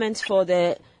of parliament for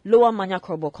the Lower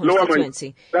Manyakrobo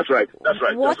constituency. That's right.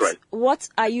 What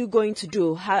are you going to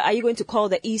do? How are you going to call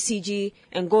the ECG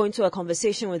and go into a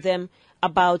conversation with them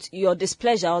about your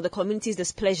displeasure, or the community's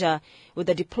displeasure with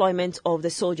the deployment of the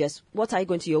soldiers? What are you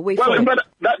going to your way forward? But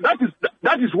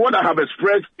that is what I have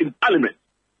expressed in parliament.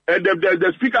 And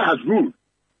the speaker has ruled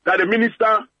that the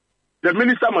minister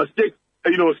must take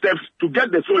steps to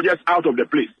get the soldiers out of the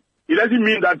place. It doesn't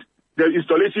mean that the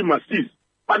installation must cease,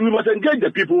 but we must engage the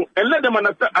people and let them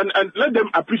understand and let them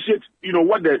appreciate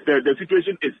what the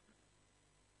situation is.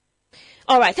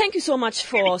 All right, thank you so much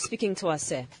for speaking to us,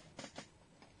 sir.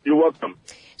 You're welcome.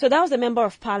 So that was the member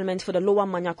of parliament for the Lower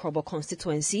Manyakrobo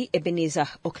constituency, Ebenezer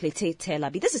Oklete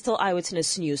Telabi. This is still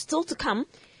Eyewitness News. Still to come,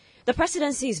 the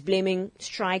presidency is blaming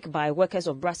strike by workers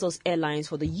of Brussels Airlines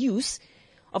for the use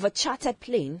of a chartered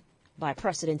plane by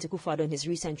President Akufo-Addo on his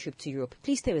recent trip to Europe.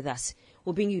 Please stay with us.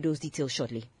 We'll bring you those details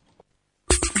shortly.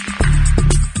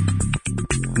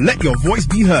 Let your voice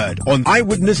be heard on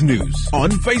Eyewitness News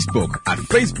on Facebook at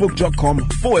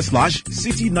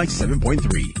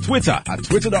facebook.com/City97.3, Twitter at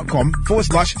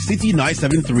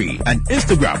twitter.com/City973, and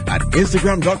Instagram at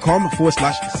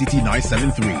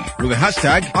instagram.com/City973 with the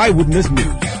hashtag Eyewitness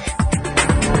News.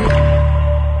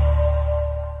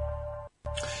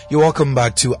 You're welcome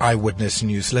back to Eyewitness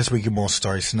News. Let's bring you more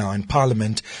stories now. And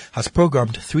Parliament has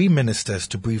programmed 3 ministers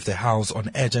to brief the House on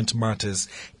urgent matters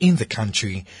in the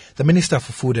country. The Minister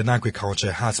for Food and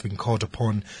Agriculture has been called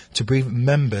upon to brief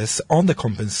members on the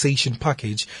compensation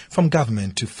package from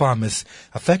government to farmers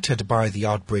affected by the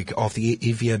outbreak of the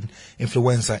avian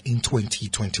influenza in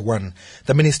 2021.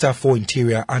 The Minister for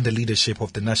Interior and the leadership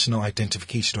of the National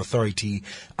Identification Authority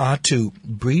are to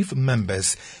brief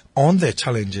members on their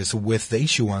challenges with the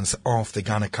issuance of the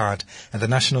Ghana card, and the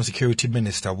National Security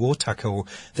Minister will tackle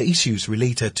the issues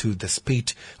related to the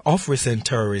spate of recent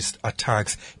terrorist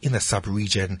attacks in the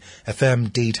sub-region. A firm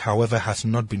date, however, has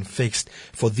not been fixed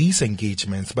for these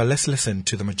engagements, but let's listen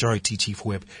to the Majority Chief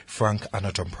Whip, Frank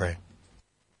Anodompre.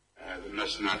 The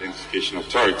National Identification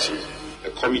Authority,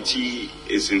 the committee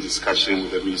is in discussion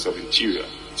with the Minister of Interior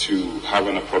to have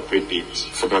an appropriate date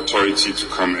for the authority to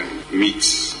come and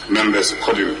meet members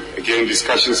accordingly. Again,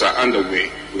 discussions are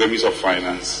underway with the Minister of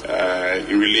Finance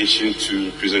in relation to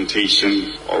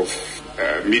presentation of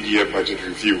mid-year budget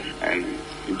review, and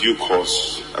in due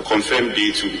course, a confirmed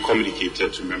date will be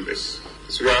communicated to members.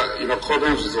 So we are in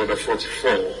accordance with Order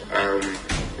 44.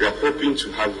 We are hoping to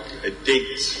have a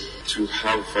date to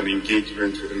have an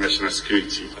engagement with the national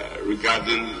security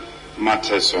regarding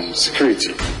matters on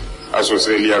security, as was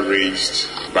earlier raised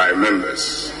by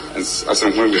members. As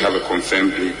and when we have a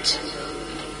confirmed date,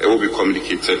 it will be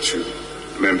communicated to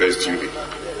members duly.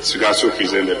 So we also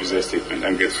present the business statement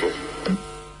and get forward.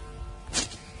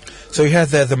 So you heard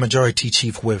there the Majority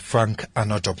Chief with Frank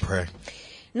Anodompre.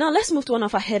 Now let's move to one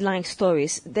of our headline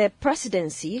stories. The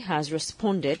presidency has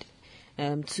responded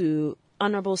to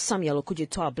Honorable Samuel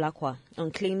Okudzeto Ablakwa on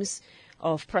claims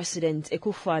of President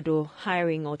Akufo-Addo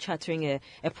hiring or chartering a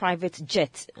private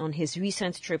jet on his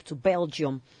recent trip to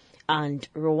Belgium and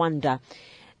Rwanda.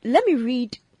 Let me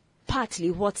read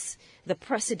partly what the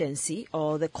presidency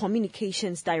or the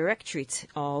communications directorate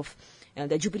of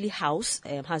the Jubilee House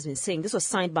has been saying. This was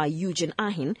signed by Eugene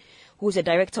Ahin, who is the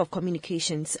Director of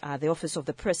Communications at the Office of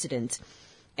the President.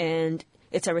 And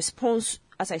it's a response,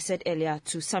 as I said earlier,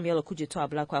 to Samuel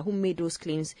Okudzeto-Ablakwa, who made those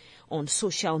claims on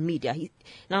social media.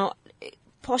 Now,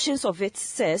 portions of it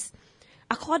says,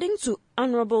 according to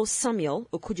Honorable Samuel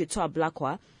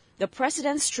Okudzeto-Ablakwa, the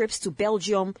President's trips to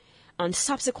Belgium and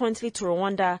subsequently to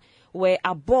Rwanda were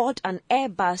aboard an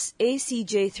Airbus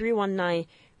ACJ319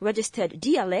 registered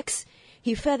DLX.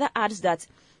 He further adds that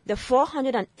the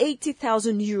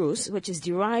 480,000 euros, which is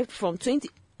derived from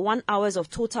 21 hours of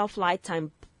total flight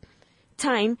time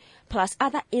plus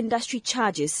other industry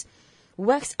charges,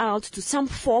 works out to some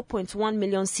 4.1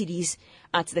 million cedis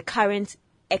at the current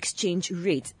exchange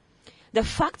rate. The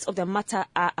facts of the matter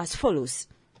are as follows.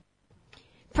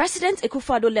 President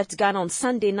Akufo-Addo left Ghana on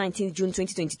Sunday, 19 June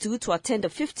 2022 to attend the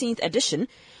 15th edition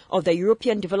of the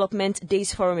European Development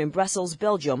Days Forum in Brussels,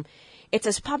 Belgium. It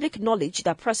is public knowledge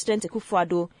that President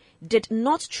Akufo-Addo did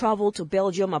not travel to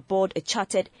Belgium aboard a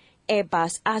chartered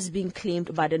Airbus as being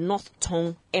claimed by the North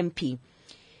Tongue MP.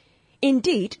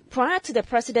 Indeed, prior to the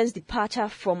President's departure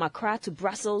from Accra to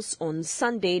Brussels on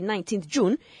Sunday, 19th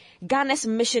June, Ghana's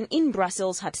mission in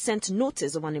Brussels had sent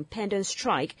notice of an impending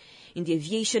strike in the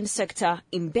aviation sector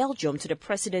in Belgium to the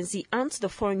Presidency and to the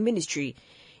Foreign Ministry.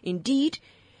 Indeed,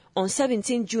 on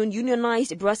 17 June,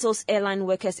 unionized Brussels airline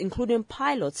workers, including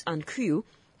pilots and crew,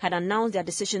 had announced their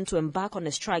decision to embark on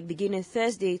a strike beginning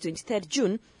Thursday, 23rd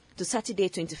June to Saturday,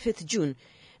 25th June.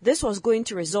 This was going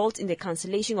to result in the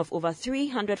cancellation of over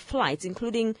 300 flights,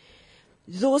 including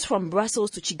those from Brussels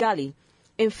to Kigali.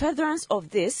 In furtherance of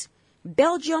this,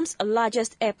 Belgium's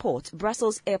largest airport,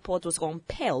 Brussels Airport, was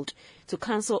compelled to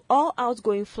cancel all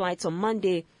outgoing flights on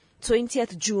Monday,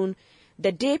 20th June,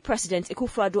 the day President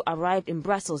Akufo-Addo arrived in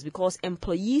Brussels, because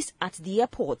employees at the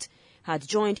airport had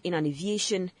joined in an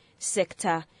aviation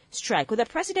sector strike. With the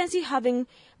presidency having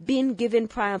been given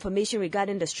prior information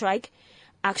regarding the strike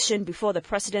action before the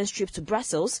president's trip to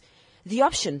Brussels, the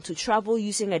option to travel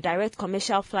using a direct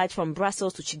commercial flight from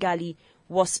Brussels to Kigali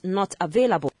was not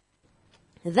available.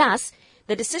 Thus,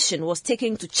 the decision was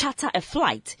taken to charter a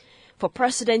flight for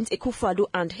President Akufo-Addo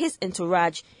and his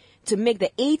entourage to make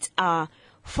the 8-hour,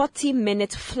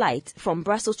 40-minute flight from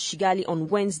Brussels to Kigali on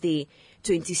Wednesday,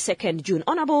 22nd June.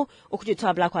 Honorable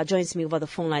Okudzeto-Ablakwa joins me over the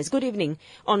phone lines. Good evening,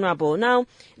 Honorable. Now,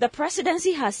 the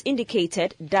presidency has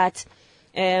indicated that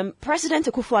President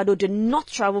Akufo-Addo did not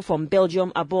travel from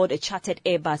Belgium aboard a chartered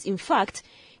Airbus. In fact,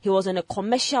 he was on a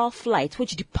commercial flight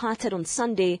which departed on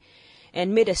Sunday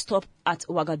and made a stop at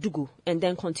Ouagadougou and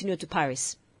then continued to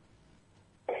Paris.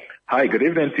 Hi, good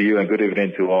evening to you and good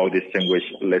evening to all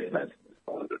distinguished listeners.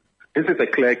 This is a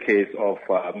clear case of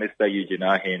Mr. Eugene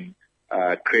Ahin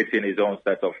creating his own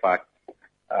set of facts,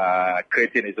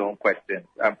 creating his own questions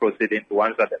and proceeding to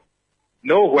answer them.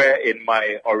 Nowhere in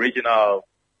my original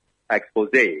expose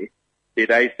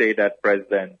did I say that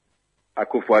President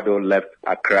Akufo-Addo left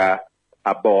Accra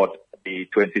aboard the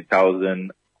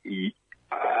 20,000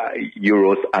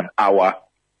 euros an hour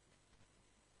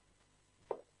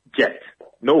jet.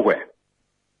 Nowhere.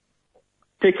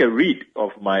 Take a read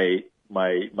of my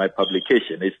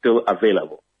publication. It's still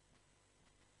available.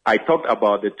 I talked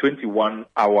about the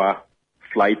 21-hour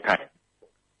flight time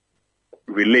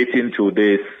relating to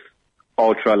this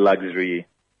ultra luxury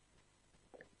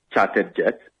chartered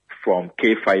jet from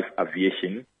K5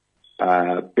 Aviation,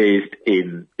 based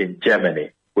in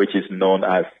Germany, which is known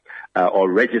as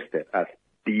or registered as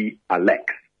DLX.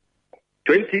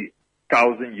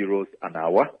 20,000 euros an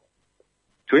hour,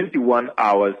 21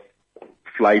 hours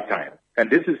flight time. And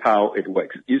this is how it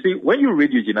works. You see, when you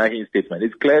read Eugene Ahin's statement,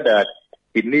 it's clear that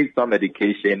it needs some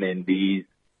education in these,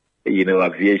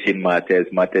 aviation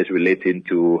matters relating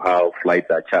to how flights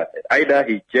are chartered. Either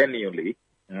he genuinely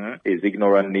is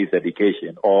ignorant, needs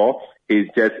education, or is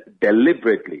just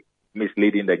deliberately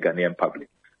misleading the Ghanaian public.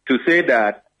 To say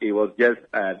that it was just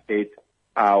an 8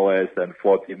 hours and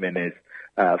 40 minutes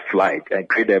flight and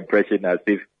create the impression as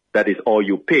if that is all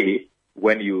you pay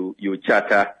when you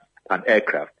charter an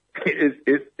aircraft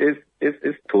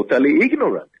is totally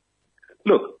ignorant.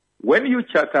 Look, when you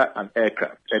charter an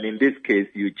aircraft, and in this case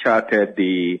you chartered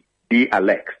the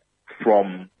DLX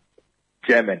from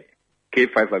Germany,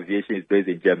 K5 Aviation is based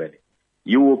in Germany,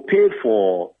 you will pay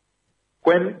for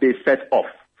when they set off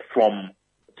from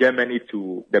Germany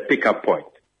to the pickup point,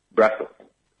 Brussels,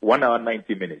 1 hour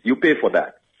 90 minutes. You pay for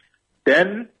that.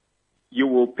 Then you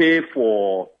will pay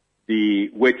for the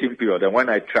waiting period. And when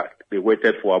I tracked, they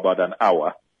waited for about an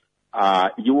hour.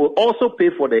 You will also pay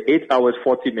for the 8 hours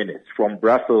 40 minutes from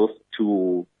Brussels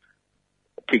to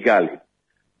Kigali.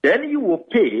 Then you will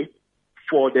pay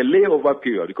for the layover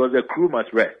period, because the crew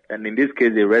must rest, and in this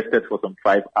case they rested for some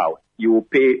 5 hours. You will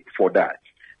pay for that.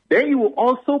 Then you will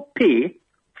also pay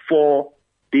for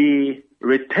the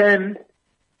return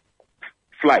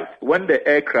flight. When the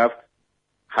aircraft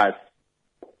has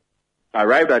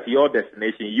arrived at your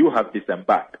destination, you have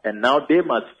disembarked, and now they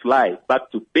must fly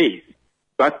back to base,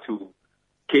 back to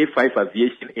K5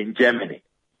 Aviation in Germany,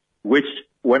 which,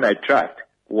 when I tracked,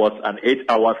 was an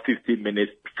 8-hour, 50-minute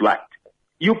flight.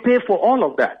 You pay for all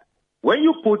of that. When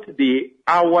you put the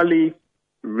hourly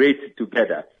rate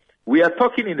together, we are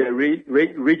talking in the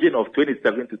region of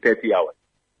 27 to 30 hours,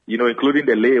 including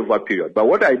the layover period. But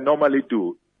what I normally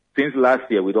do since last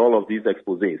year with all of these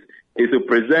exposés is to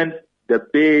present the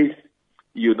base,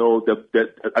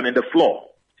 the floor,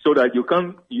 so that you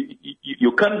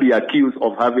can't be accused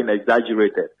of having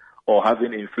exaggerated or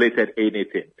having inflated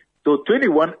anything. So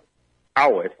 21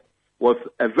 hours was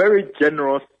a very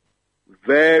generous,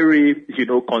 very,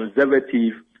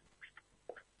 conservative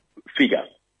figure.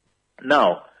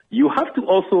 Now, you have to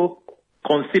also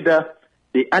consider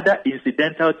the other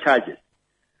incidental charges.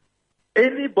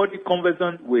 Anybody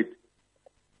conversant with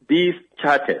these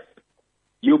charters,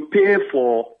 you pay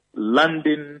for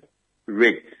landing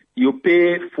rates, you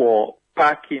pay for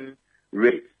parking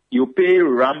rates, you pay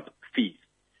ramp fees,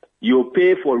 you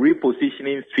pay for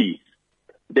repositioning fees.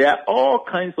 There are all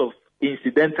kinds of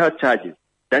incidental charges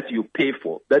that you pay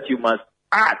for, that you must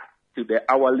add to the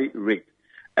hourly rate.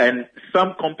 And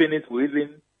some companies will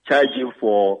even charge you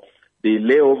for the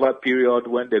layover period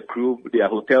when the crew, their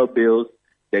hotel bills,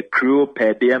 the crew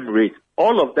per diem rate.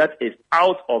 All of that is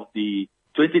out of the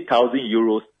 20,000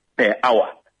 euros per hour.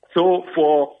 So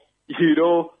for,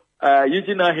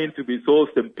 Eugene Ahin to be so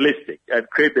simplistic and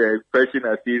create the impression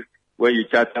as if when you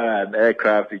charter an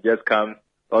aircraft, it just comes,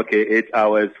 8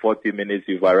 hours, 40 minutes,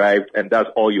 you've arrived, and that's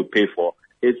all you pay for.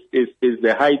 It's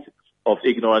the height of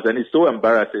ignorance, and it's so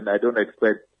embarrassing. I don't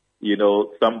expect,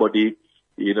 somebody,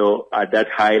 at that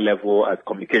high level as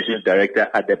communications director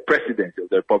at the presidency of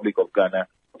the Republic of Ghana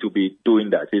to be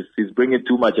doing that. He's bringing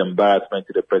too much embarrassment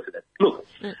to the president. Look,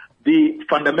 the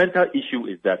fundamental issue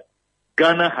is that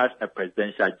Ghana has a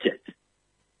presidential jet.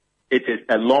 It is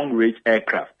a long-range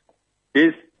aircraft.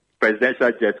 This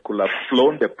presidential jet could have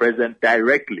flown the president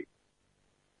directly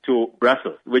to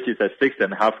Brussels, which is a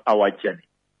 6.5-hour journey.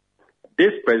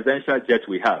 This presidential jet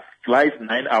we have flies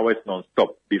 9 hours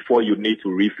non-stop before you need to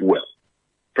refuel.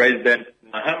 President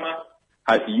Mahama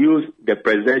has used the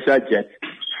presidential jet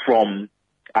from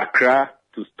Accra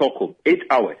to Stockholm 8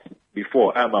 hours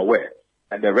before, I'm aware,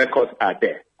 and the records are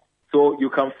there. So you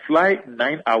can fly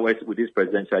 9 hours with this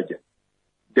presidential jet.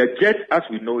 The jet, as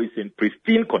we know, is in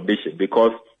pristine condition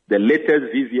because the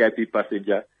latest VVIP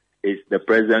passenger is the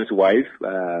president's wife,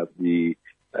 the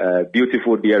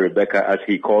beautiful dear Rebecca, as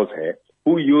he calls her,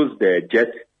 who used the jet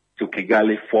to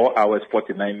Kigali 4 hours,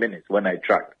 49 minutes when I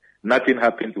tracked. Nothing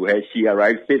happened to her. She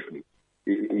arrived safely.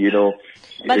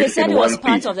 But they said it was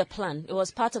part of the plan. It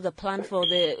was part of the plan for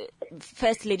the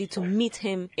First Lady to meet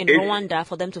him in Rwanda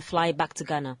for them to fly back to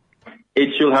Ghana. It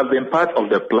should have been part of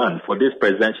the plan for this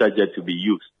presidential jet to be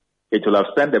used. It will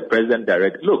have sent the president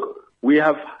direct. Look, we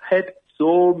have had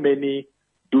so many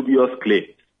dubious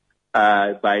claims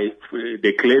by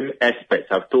the claim experts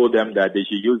have told them that they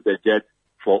should use the jet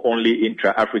for only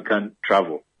intra-African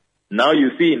travel. Now you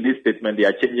see in this statement they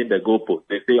are changing the goalpost.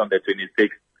 They say on the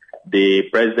 26th the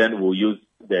president will use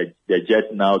the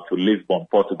jet now to Lisbon,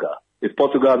 Portugal. Is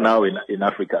Portugal now in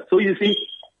Africa? So you see,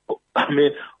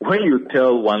 when you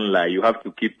tell one lie, you have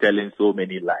to keep telling so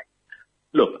many lies.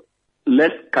 Look,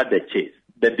 let's cut the chase.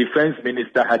 The defense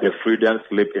minister had a freedom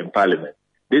slip in parliament.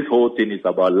 This whole thing is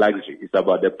about luxury. It's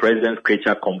about the president's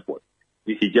creature comfort.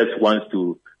 He just wants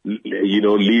to,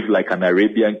 live like an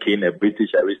Arabian king, a British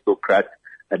aristocrat,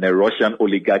 and a Russian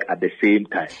oligarch at the same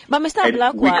time. But Mr.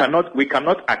 Ablakwa, we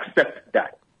cannot accept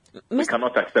that. We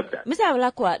cannot accept that. Mr.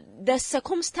 Ablakwa, the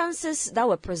circumstances that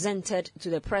were presented to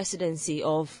the presidency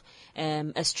of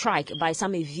a strike by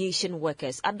some aviation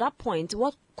workers, at that point,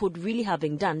 what could really have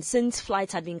been done since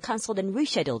flights had been cancelled and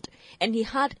rescheduled, and he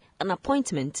had an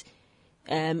appointment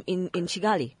in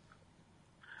Kigali?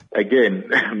 Again,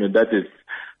 that is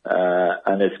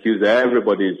an excuse that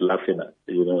everybody is laughing at.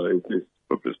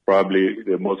 It's probably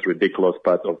the most ridiculous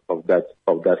part of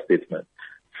that statement.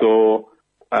 So,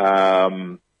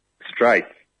 strike,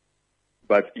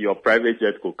 but your private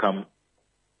jet could come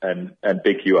and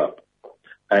pick you up.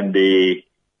 And the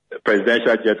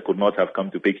presidential jet could not have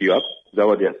come to pick you up. Is that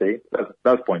what they're saying?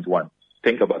 That's point one.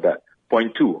 Think about that.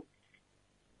 Point two,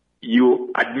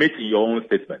 you admit in your own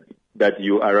statement that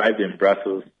you arrived in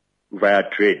Brussels via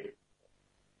train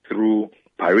through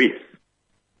Paris.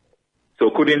 So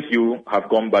couldn't you have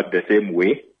gone back the same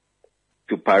way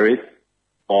to Paris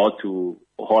or to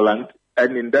Holland?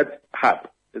 And in that hub,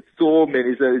 so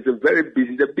many, it's a very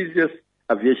busy, the busiest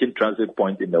aviation transit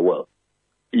point in the world.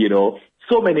 You know,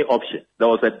 so many options. There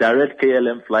was a direct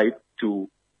KLM flight to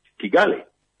Kigali.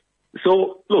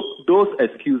 So look, those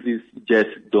excuses just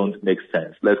don't make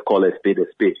sense. Let's call a spade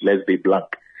a spade. Let's be blunt.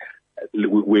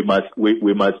 We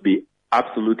must be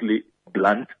absolutely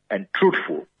blunt and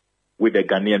truthful with the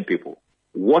Ghanaian people.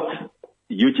 What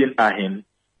Eugene Ahin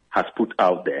has put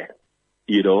out there,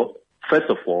 you know, first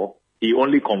of all, he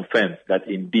only confirms that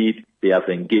indeed they have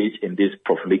engaged in this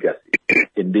profligacy,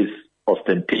 in this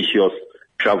ostentatious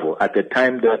travel at a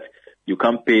time that you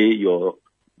can't pay your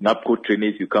NAPCO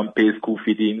trainees, you can't pay school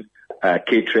feeding,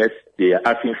 caterers. They are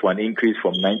asking for an increase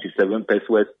from 97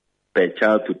 pesos per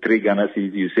child to 3 Ghana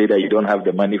cedis. You say that you don't have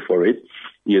the money for it,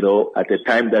 you know, at a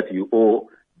time that you owe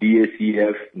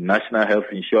DACF, National Health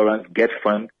Insurance, Get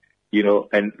Fund, you know,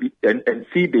 and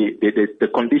see the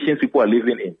conditions people are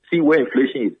living in. See where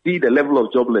inflation is. See the level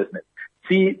of joblessness.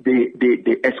 See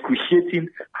the excruciating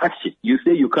hardship. You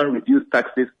say you can't reduce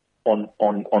taxes on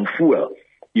fuel,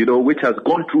 you know, which has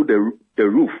gone through the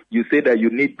roof. You say that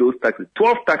you need those taxes.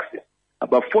 12 taxes.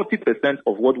 About 40%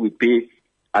 of what we pay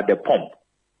at the pump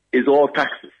is all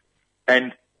taxes.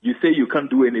 And you say you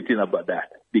can't do anything about that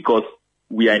because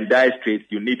we are in dire straits.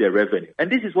 You need a revenue.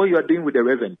 And this is what you are doing with the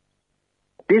revenue.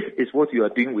 This is what you are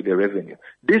doing with the revenue.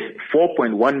 This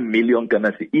 4.1 million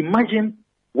Ghana cedis. Imagine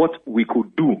what we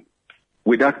could do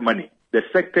with that money. The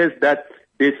sectors that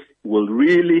this will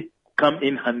really come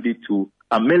in handy to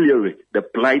ameliorate the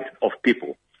plight of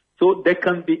people. So there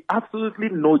can be absolutely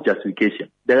no justification.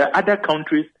 There are other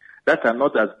countries that are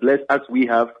not as blessed as we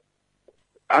are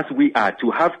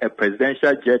to have a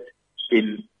presidential jet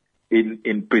in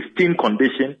pristine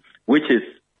condition, which is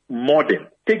modern.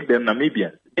 Take the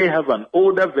Namibians. They have an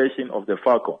older version of the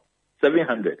Falcon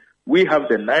 700. We have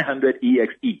the 900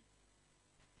 EXE.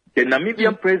 The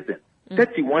Namibian president,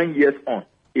 31 years on,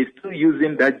 is still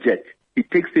using that jet. He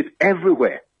takes it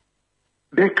everywhere.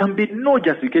 There can be no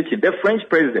justification. The French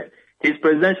president, his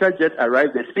presidential jet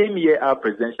arrived the same year our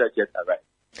presidential jet arrived.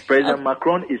 President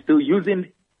Macron is still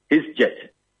using his jet.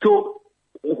 So,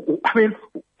 I mean,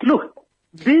 look,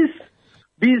 this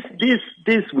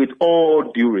with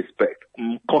all due respect,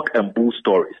 cock and bull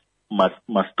stories must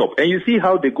stop. And you see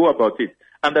how they go about it.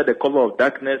 Under the cover of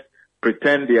darkness,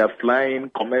 pretend they are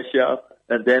flying commercial,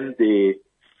 and then they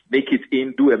make it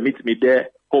in, do a meet me there,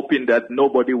 hoping that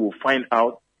nobody will find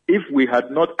out. If we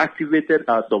had not activated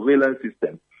our surveillance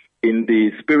system in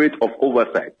the spirit of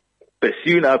oversight,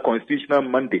 pursuing our constitutional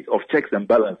mandate of checks and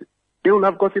balances, they will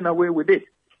have gotten away with it.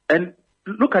 And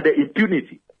look at the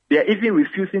impunity. They are even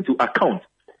refusing to account.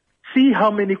 See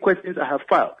how many questions I have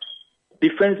filed.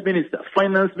 Defense Minister,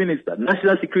 Finance Minister,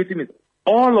 National Security Minister,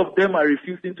 all of them are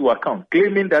refusing to account,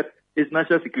 claiming that it's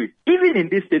national security. Even in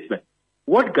this statement,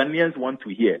 what Ghanaians want to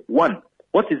hear, 1,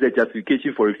 what is the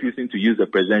justification for refusing to use the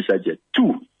presidential jet?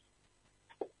 2,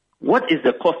 what is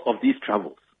the cost of these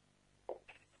travels?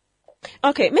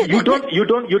 Okay, you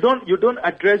don't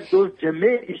address those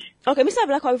germane issues. Okay, Mr.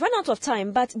 Ablakwa, we've run out of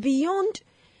time, but beyond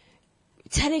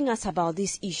telling us about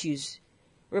these issues,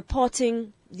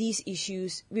 reporting these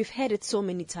issues, we've heard it so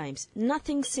many times.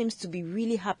 Nothing seems to be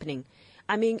really happening.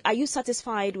 I mean, are you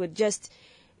satisfied with just,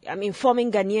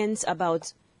 informing Ghanaians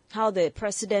about how the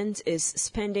president is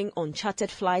spending on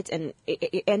chartered flights and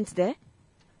it ends there?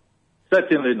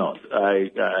 Certainly not.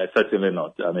 Certainly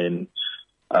not. I mean,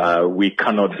 we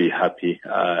cannot be happy.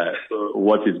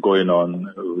 What is going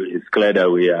on? It's clear that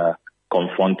we are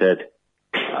confronted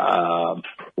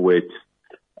with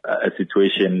a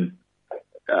situation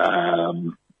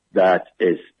that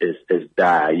is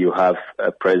dire. You have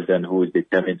a president who is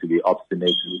determined to be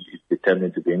obstinate, who is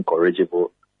determined to be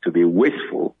incorrigible, to be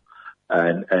wasteful,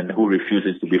 and who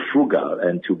refuses to be frugal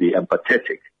and to be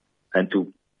empathetic and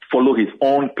to follow his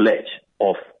own pledge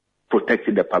of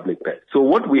protecting the public purse. So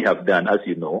what we have done, as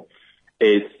you know,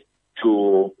 is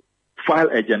to file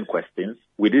urgent questions.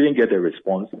 We didn't get a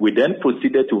response. We then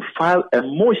proceeded to file a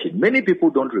motion. Many people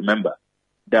don't remember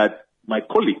that my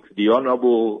colleagues, the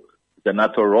Honorable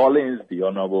Senator Rawlings, the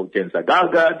Honorable James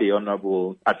Agaga, the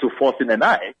Honorable Atu Forson, and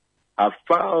I have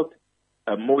filed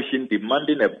a motion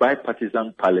demanding a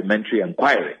bipartisan parliamentary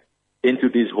inquiry into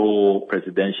this whole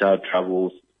presidential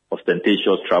travels,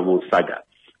 ostentatious travel saga.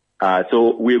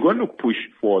 So we're going to push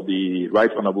for the Right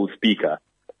Honorable Speaker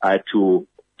to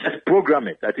just program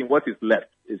it. I think what is left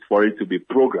is for it to be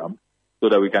programmed so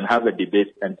that we can have a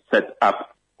debate and set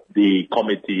up the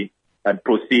committee and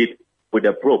proceed with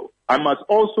the probe. I must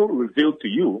also reveal to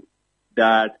you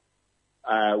that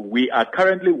we are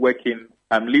currently working,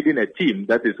 I'm leading a team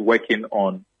that is working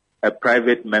on a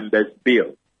private member's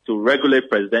bill to regulate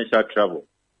presidential travel.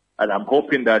 And I'm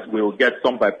hoping that we'll get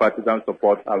some bipartisan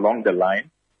support along the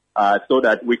line so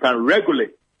that we can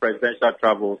regulate presidential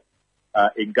travel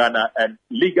in Ghana and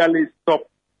legally stop,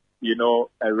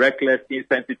 a reckless,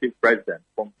 insensitive president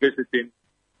from visiting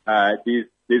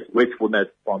this wastefulness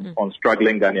on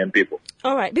struggling Ghanaian people.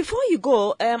 All right. Before you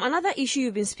go, another issue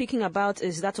you've been speaking about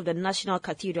is that of the National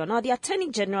Cathedral. Now, the Attorney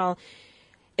General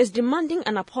is demanding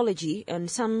an apology and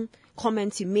some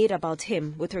comments you made about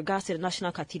him with regards to the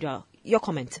National Cathedral. Your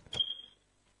comment?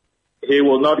 He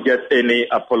will not get any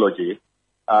apology.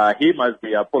 He must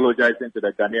be apologizing to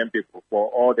the Ghanaian people for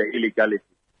all the illegality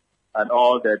and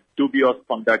all the dubious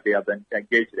conduct they have been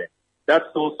engaged in. That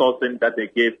sole sourcing that they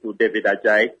gave to David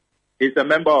Ajayi is a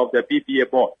member of the PPA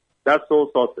board. That's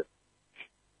sole sourcing.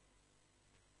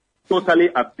 Totally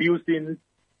abusing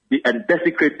and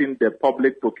desecrating the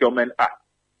Public Procurement Act,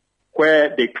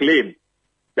 where they claim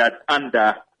that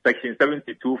under Section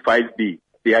 72(5)(b),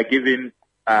 they are giving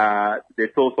the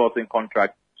sole sourcing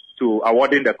contract to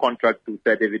awarding the contract to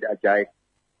Sir David Ajayi.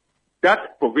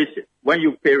 That provision, when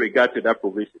you pay regard to that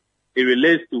provision, it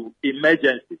relates to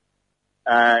emergency,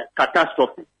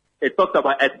 catastrophe. It talks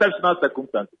about exceptional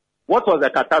circumstances. What was a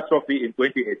catastrophe in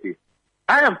 2018?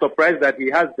 I am surprised that he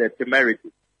has the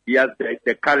temerity, he has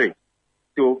the courage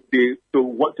to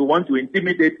want to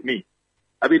intimidate me.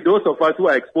 I mean, those of us who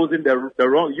are exposing the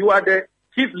wrong, you are the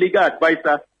chief legal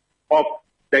advisor of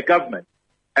the government,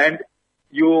 and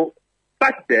you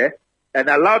sat there and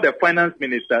allowed the finance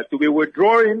minister to be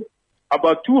withdrawing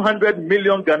about 200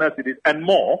 million Ghana cedis and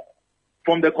more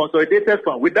from the consolidated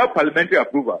fund without parliamentary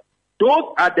approval.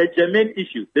 Those are the germane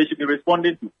issues they should be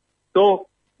responding to. So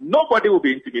nobody will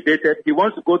be intimidated. He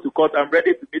wants to go to court. I'm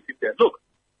ready to meet him there. Look,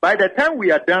 by the time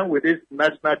we are done with this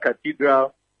National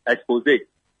Cathedral expose,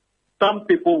 some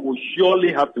people will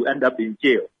surely have to end up in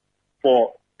jail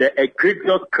for the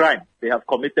egregious crime they have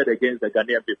committed against the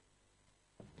Ghanaian people.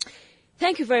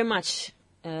 Thank you very much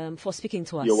for speaking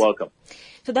to us. You're welcome.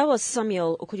 So that was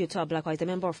Samuel Okudzeto Ablakwa, the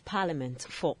Member of Parliament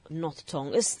for North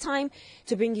Tongue. It's time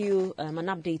to bring you an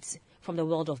update from the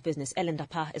world of business. Ellen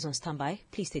Dapa is on standby.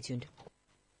 Please stay tuned.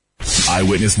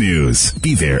 Eyewitness News.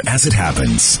 Be there as it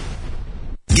happens.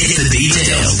 Get the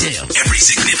details. Every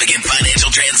significant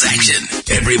financial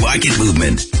transaction, every market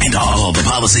movement, and all the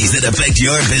policies that affect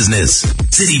your business.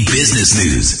 City Business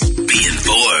News. Be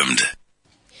informed.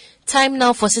 Time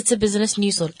now for City Business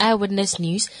News on Eyewitness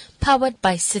News, powered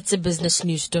by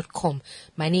citybusinessnews.com.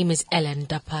 My name is Ellen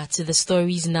Dapa. To the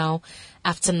stories now.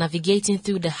 After navigating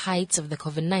through the heights of the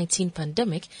COVID-19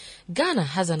 pandemic, Ghana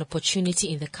has an opportunity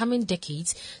in the coming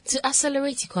decades to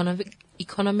accelerate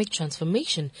economic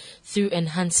transformation through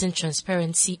enhancing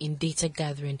transparency in data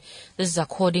gathering. This is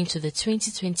according to the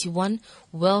 2021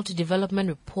 World Development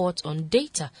Report on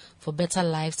Data for Better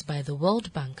Lives by the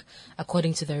World Bank.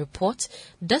 According to the report,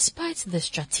 despite the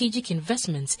strategic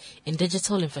investments in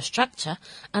digital infrastructure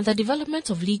and the development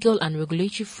of legal and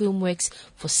regulatory frameworks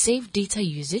for safe data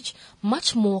usage,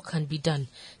 much more can be done.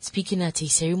 Speaking at a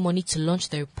ceremony to launch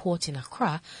the report in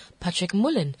Accra, Patrick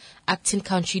Mullen, Acting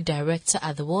Country Director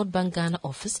at the World Bank Ghana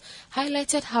office,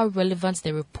 highlighted how relevant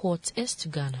the report is to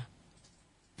Ghana.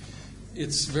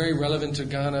 It's very relevant to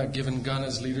Ghana, given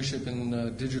Ghana's leadership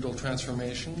in digital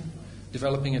transformation,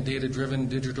 developing a data-driven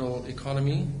digital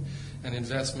economy, and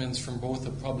investments from both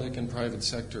the public and private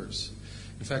sectors.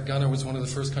 In fact, Ghana was one of the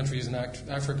first countries in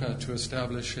Africa to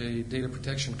establish a data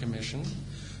protection commission,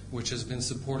 which has been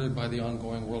supported by the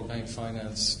ongoing World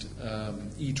Bank-financed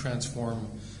e-Transform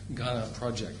Ghana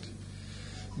project.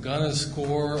 Ghana's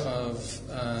score of,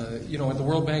 at the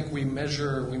World Bank we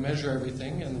measure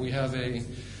everything, and we have a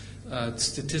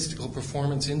statistical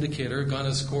performance indicator.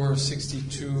 Ghana's score of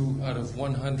 62 out of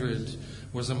 100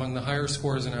 was among the higher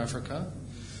scores in Africa,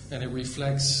 and it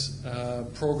reflects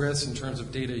progress in terms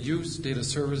of data use, data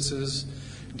services,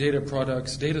 data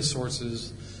products, data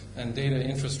sources, and data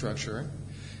infrastructure.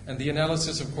 And the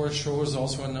analysis, of course, shows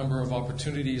also a number of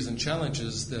opportunities and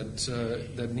challenges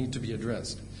that need to be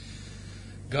addressed.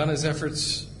 Ghana's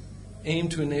efforts aim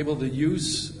to enable the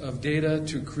use of data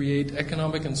to create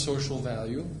economic and social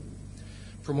value,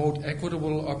 promote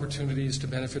equitable opportunities to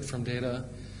benefit from data,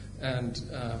 and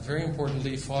very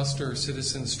importantly, foster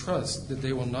citizens' trust that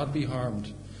they will not be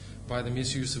harmed by the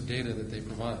misuse of data that they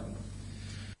provide.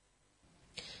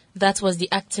 That was the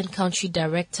Acting Country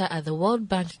Director at the World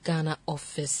Bank Ghana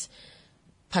office,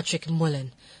 Patrick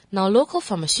Mullen. Now, local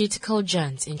pharmaceutical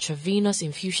giant Intravenous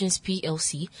Infusions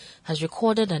PLC has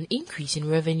recorded an increase in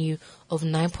revenue of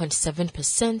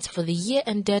 9.7% for the year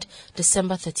ended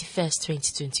December 31st,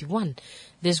 2021.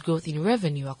 This growth in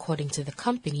revenue, according to the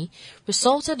company,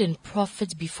 resulted in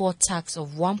profit before tax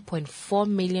of 1.4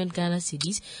 million Ghana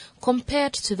cedis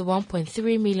compared to the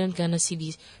 1.3 million Ghana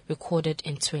cedis recorded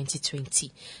in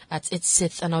 2020. At its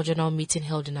 6th annual general meeting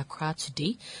held in Accra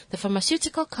today, the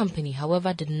pharmaceutical company,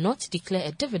 however, did not declare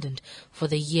a dividend for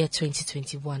the year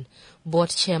 2021. Board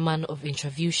chairman of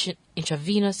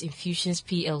Intravenous Infusions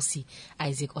PLC,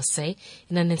 Isaac Osei,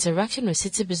 in an interaction with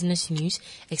City Business News,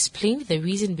 explained the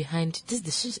reason behind this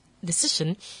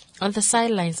decision on the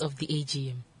sidelines of the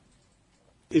AGM.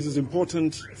 It is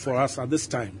important for us at this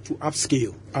time to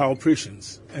upscale our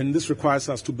operations, and this requires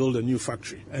us to build a new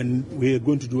factory, and we are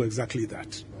going to do exactly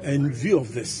that. In view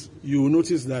of this, you will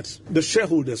notice that the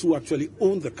shareholders who actually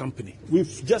own the company,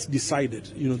 we've just decided,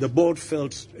 the board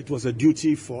felt it was a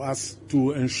duty for us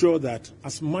to ensure that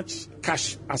as much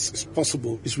cash as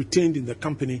possible is retained in the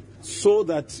company so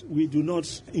that we do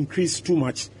not increase too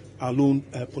much our loan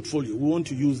portfolio. We want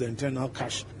to use the internal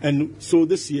cash. And so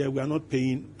this year we are not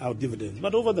paying our dividends.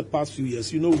 But over the past few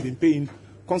years, we've been paying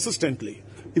consistently,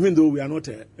 even though we are not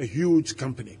a huge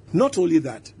company. Not only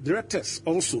that, directors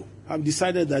also have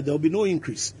decided that there will be no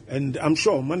increase. And I'm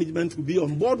sure management will be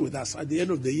on board with us at the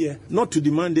end of the year, not to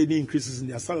demand any increases in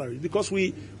their salary, because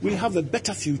we have a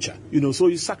better future. So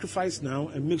you sacrifice now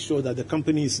and make sure that the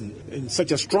company is in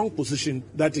such a strong position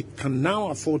that it can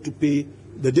now afford to pay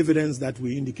the dividends that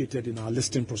we indicated in our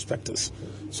listing prospectus.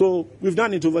 So we've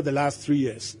done it over the last 3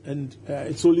 years, and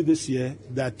it's only this year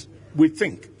that we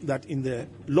think that in the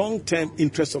long-term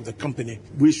interest of the company,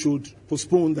 we should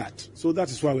postpone that. So that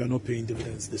is why we are not paying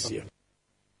dividends this year.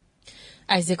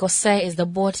 Isaac Osei is the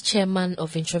board chairman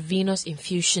of Intravenous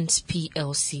Infusions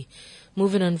PLC.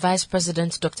 Moving on, Vice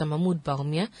President Dr. Mahmoud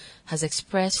Bawumia has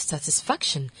expressed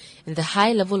satisfaction in the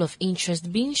high level of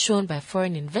interest being shown by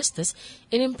foreign investors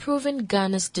in improving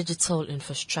Ghana's digital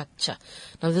infrastructure.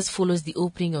 Now, this follows the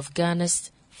opening of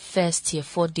Ghana's first Tier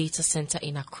 4 data center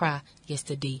in Accra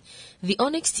yesterday. The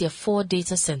Onyx Tier 4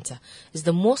 data center is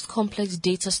the most complex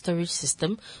data storage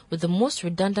system with the most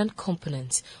redundant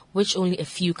components, which only a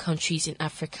few countries in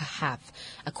Africa have.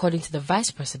 According to the Vice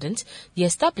President, the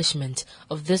establishment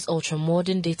of this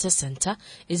ultra-modern data center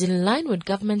is in line with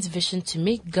government's vision to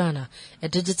make Ghana a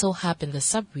digital hub in the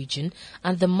sub-region,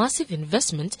 and the massive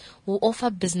investment will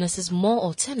offer businesses more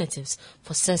alternatives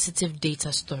for sensitive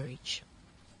data storage.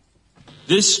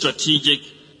 This strategic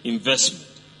investment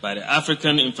by the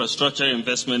African Infrastructure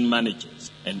Investment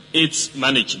Managers and its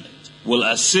management will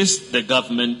assist the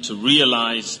government to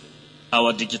realize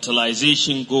our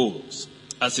digitalization goals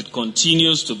as it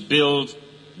continues to build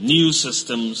new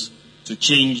systems to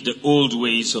change the old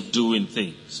ways of doing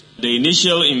things. The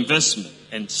initial investment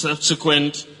and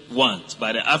subsequent ones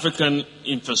by the African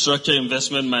Infrastructure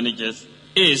Investment Managers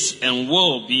is and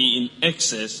will be in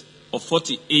excess of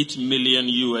 $48 million,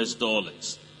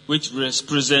 which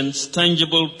represents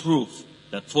tangible proof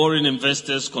that foreign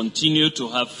investors continue to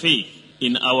have faith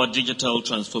in our digital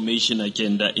transformation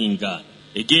agenda in Ghana.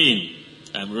 Again,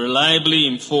 I'm reliably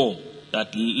informed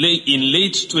that in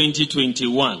late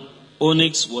 2021,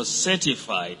 Onyx was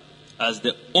certified as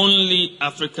the only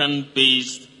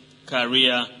African-based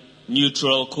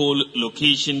carrier-neutral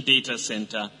co-location data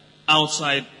center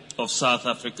outside of South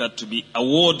Africa to be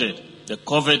awarded the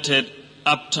coveted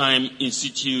Uptime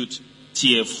Institute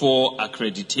Tier 4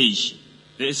 accreditation.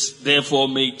 This therefore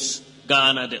makes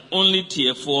Ghana the only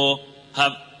Tier 4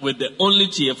 hub with the only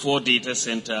Tier 4 data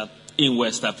center in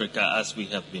West Africa, as we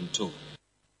have been told.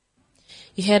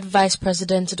 You heard Vice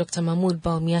President Dr. Mahmoud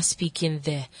Bawumia speaking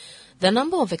there. The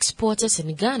number of exporters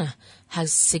in Ghana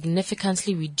has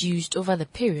significantly reduced over the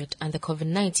period, and the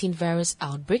COVID-19 virus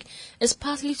outbreak is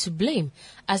partly to blame,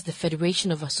 as the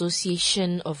Federation of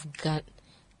Association of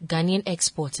Ghanaian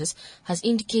Exporters has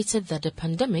indicated that the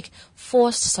pandemic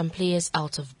forced some players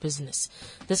out of business.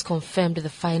 This confirmed the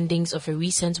findings of a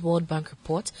recent World Bank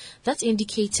report that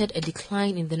indicated a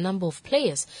decline in the number of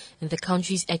players in the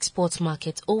country's export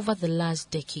market over the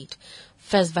last decade.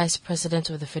 First Vice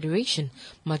President of the Federation,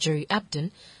 Marjorie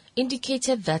Abdon,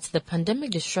 indicated that the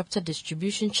pandemic disrupted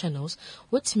distribution channels,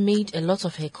 which made a lot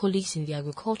of her colleagues in the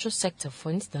agriculture sector, for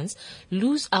instance,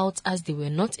 lose out as they were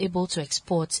not able to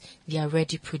export their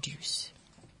ready produce.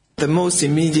 The most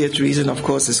immediate reason, of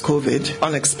course, is COVID.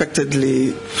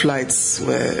 Unexpectedly, flights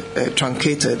were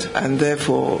truncated, and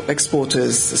therefore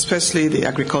exporters, especially the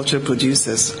agricultural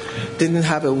producers, didn't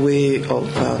have a way of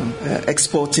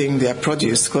exporting their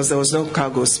produce because there was no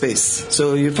cargo space.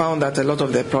 So you found that a lot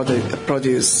of their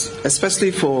produce, especially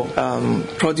for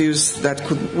produce that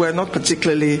were not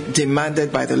particularly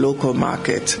demanded by the local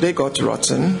market, they got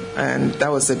rotten, and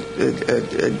that was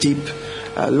a deep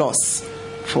loss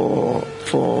for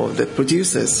the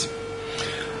producers.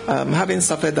 Having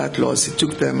suffered that loss, it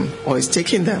took them, or it's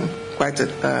taking them, quite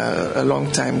a long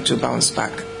time to bounce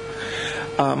back.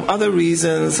 Other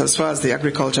reasons, as far as the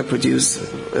agriculture produce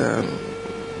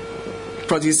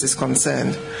is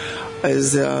concerned,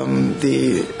 is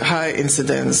the high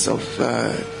incidence of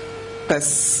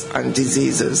pests and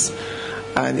diseases,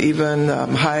 and even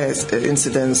high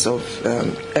incidence of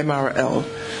MRL,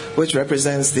 which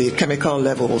represents the chemical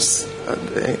levels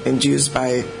induced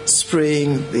by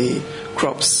spraying the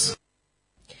crops.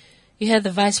 You heard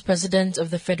the Vice President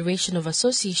of the Federation of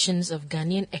Associations of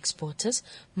Ghanaian Exporters,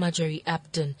 Marjorie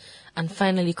Abdon. And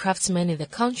finally, craftsmen in the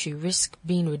country risk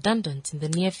being redundant in the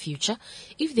near future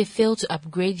if they fail to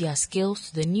upgrade their skills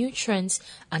to the new trends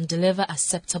and deliver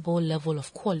acceptable level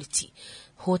of quality.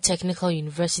 Ho Technical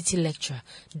University lecturer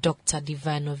Dr.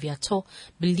 Divine Oviato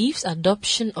believes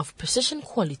adoption of precision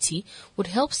quality would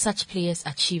help such players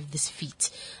achieve this feat.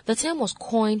 The term was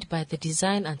coined by the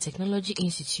Design and Technology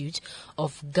Institute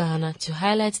of Ghana to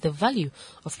highlight the value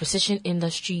of precision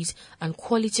industries and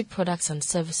quality products and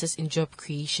services in job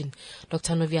creation.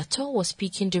 Dr. Noviato was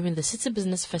speaking during the City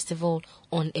Business Festival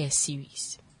on-air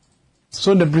series.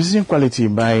 So the precision quality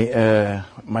by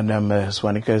Madam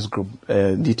Swanika's group,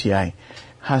 DTI,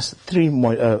 has 5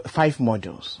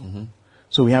 modules. Mm-hmm.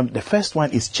 So we have, the first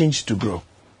one is change to grow.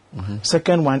 Mm-hmm.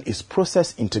 Second one is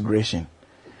process integration.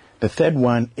 The third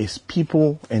one is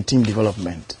people and team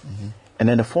development. Mm-hmm. And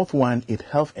then the fourth one is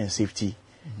health and safety.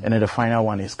 Mm-hmm. And then the final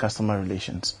one is customer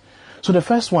relations. So the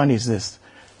first one is this,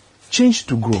 change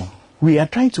to grow. We are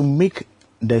trying to make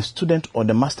the student or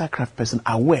the mastercraft person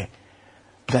aware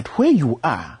that where you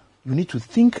are, you need to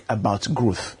think about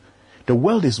growth. The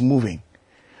world is moving.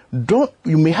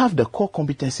 You may have the core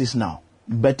competencies now,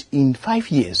 but in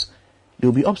 5 years,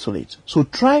 they'll be obsolete. So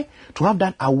try to have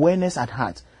that awareness at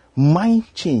heart. Mind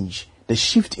change, the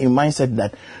shift in mindset,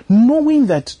 that knowing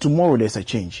that tomorrow there's a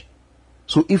change.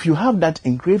 So if you have that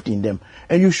engraved in them,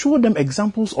 and you show them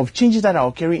examples of changes that are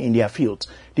occurring in their field,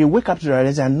 they wake up to the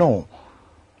realization, no,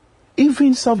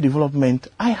 even self-development,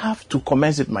 I have to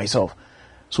commence it myself.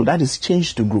 So that is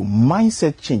change to grow,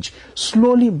 mindset change.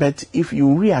 Slowly, but if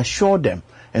you reassure them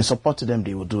and support them,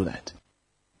 they will do that.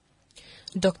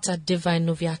 Dr. Divine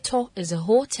Noviato is a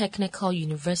Ho Technical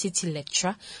University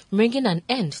lecturer, bringing an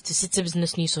end to City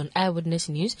Business News on Eyewitness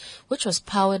News, which was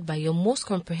powered by your most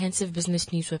comprehensive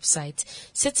business news website,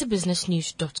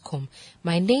 citybusinessnews.com.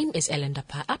 My name is Ellen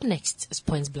Dapa. Up next is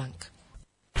Point Blank.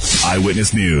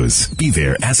 Eyewitness News. Be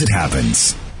there as it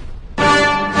happens.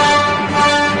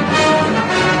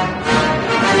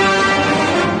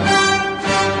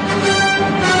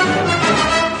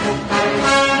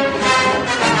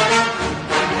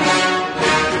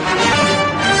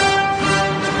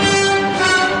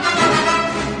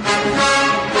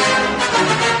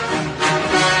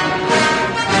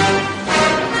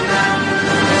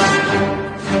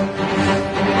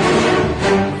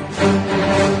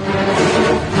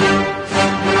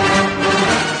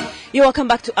 You're welcome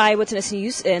back to Eyewitness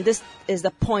News, and this is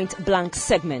the Point Blank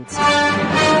segment.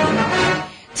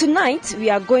 Tonight,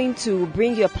 we are going to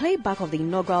bring you a playback of the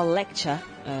inaugural lecture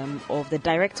of the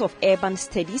Director of Urban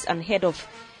Studies and Head of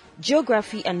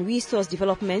Geography and Resource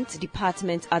Development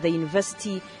Department at the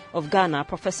University of Ghana,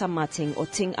 Professor Martin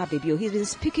Oting Abebio. He's been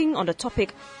speaking on the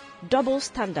topic Double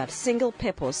Standard, Single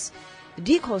Purpose,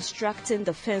 Deconstructing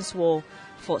the Fence Wall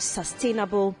for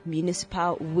Sustainable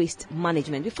Municipal Waste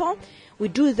Management. Before we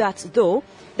do that, though,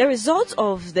 the results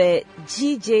of the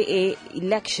GJA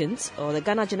elections, or the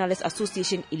Ghana Journalists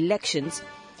Association elections,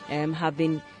 have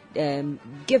been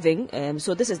given.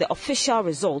 So this is the official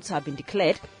results have been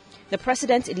declared. The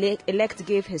president-elect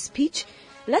gave his speech.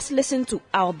 Let's listen to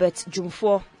Albert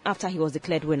Jumfo after he was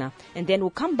declared winner, and then we'll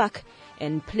come back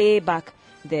and play back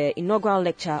the inaugural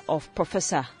lecture of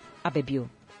Professor Abebio.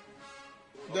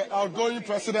 The outgoing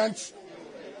president,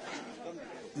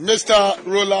 Mr.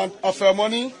 Roland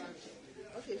Afemoni,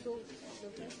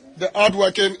 the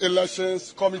hardworking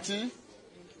elections committee,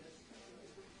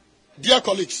 dear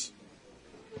colleagues,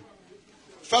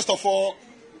 first of all,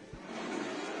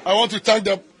 I want to thank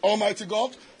the Almighty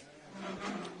God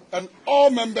and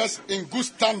all members in good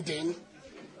standing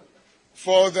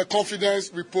for the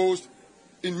confidence reposed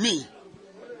in me.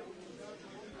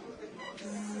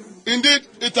 Indeed,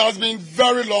 it has been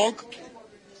very long,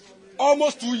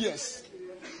 almost 2 years.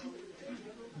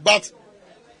 But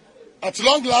at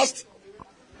long last,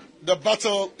 the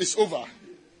battle is over.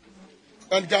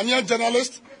 And Ghanaian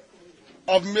journalists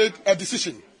have made a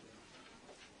decision.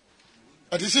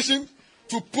 A decision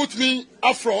to put me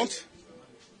up front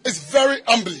is very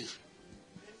humbly.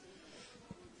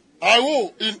 I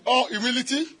will, in all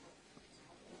humility,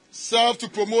 serve to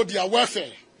promote their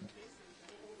welfare,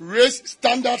 raise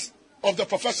standards of the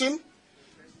profession,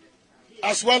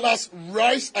 as well as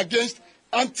rise against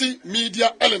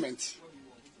anti-media elements.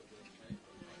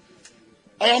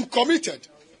 I am committed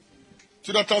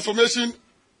to the transformation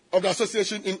of the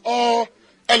association in all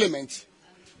elements,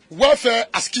 welfare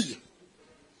as key.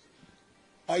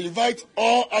 I invite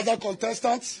all other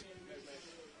contestants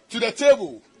to the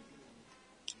table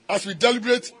as we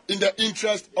deliberate in the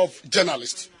interest of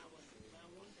journalists.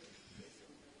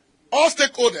 All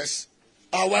stakeholders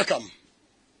are welcome.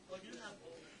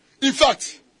 In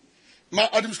fact, my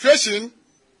administration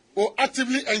will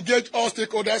actively engage all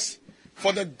stakeholders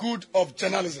for the good of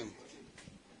journalism.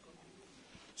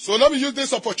 So let me use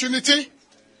this opportunity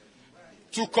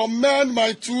to commend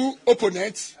my two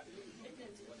opponents,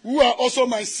 who are also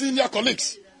my senior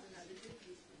colleagues,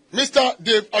 Mr.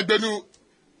 Dave Agbenu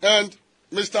and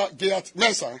Mr. Gayat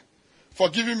Mensah, for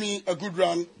giving me a good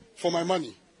run for my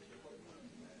money.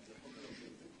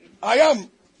 I am,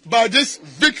 by this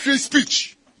victory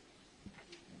speech,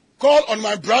 called on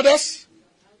my brothers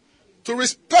to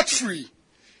respectfully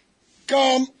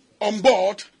come on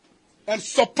board and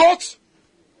support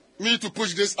me to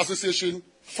push this association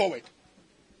forward.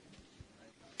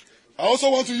 I also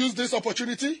want to use this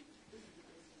opportunity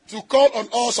to call on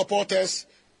all supporters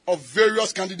of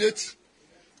various candidates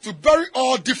to bury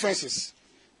all differences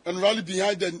and rally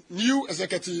behind the new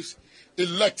executives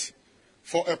elect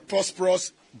for a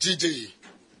prosperous GJA.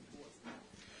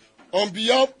 On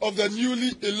behalf of the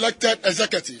newly elected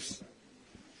executives,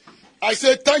 I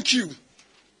say thank you,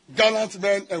 gallant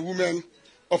men and women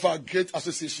of our great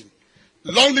association.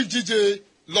 Long live GJA,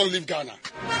 long live Ghana.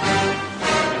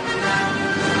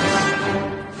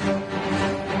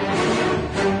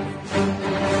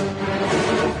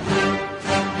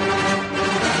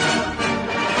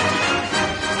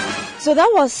 So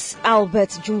that was Albert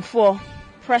Jumfor,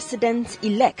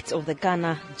 President-elect of the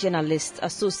Ghana Journalists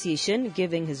Association,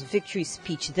 giving his victory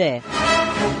speech there.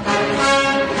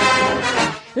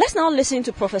 Let's now listen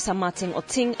to Professor Martin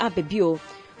Oting Abebio,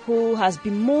 who has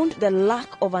bemoaned the lack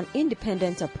of an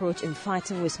independent approach in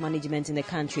fighting waste management in the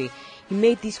country. He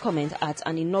made these comments at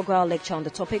an inaugural lecture on the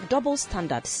topic Double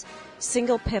Standards,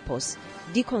 Single Purpose,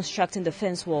 Deconstructing the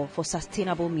Fence Wall for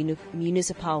Sustainable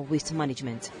Municipal Waste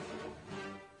Management.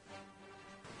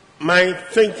 My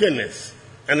thinking is,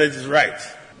 and it is right,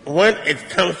 when it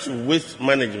comes to waste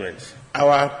management,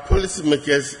 our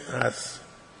policymakers have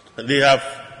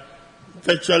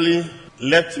virtually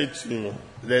left it to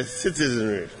the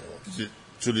citizenry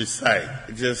to decide.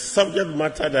 It is a subject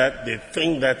matter that they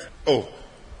think that,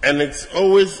 and it's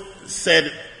always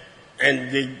said,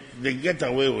 and they get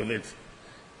away with it,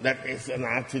 that it's an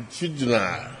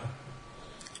attitudinal,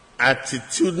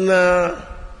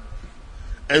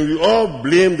 and we all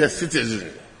blame the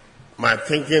citizen. My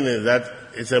thinking is that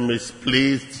it's a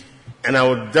misplaced, and I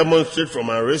will demonstrate from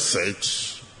my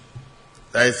research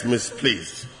that it's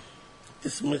misplaced.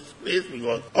 It's misplaced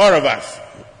because all of us,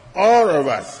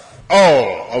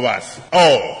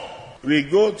 we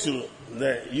go to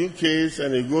the UKs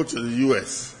and we go to the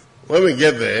US. When we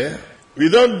get there, we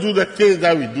don't do the things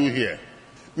that we do here.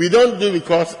 We don't do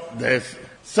because there's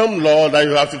some law that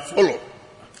you have to follow,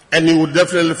 and you will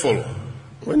definitely follow.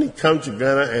 When it comes to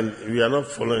Ghana and we are not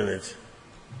following it,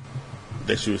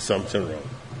 there should be something wrong.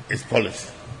 It's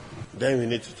policy. Then we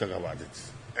need to talk about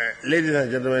it. Ladies and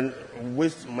gentlemen,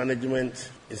 waste management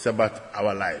is about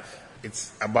our life.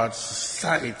 It's about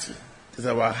society. It's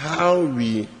about how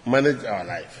we manage our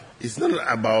life. It's not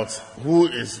about who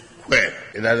is where.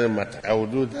 It doesn't matter. I will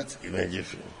do that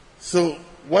immediately. So,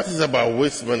 what is about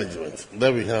waste management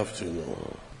that we have to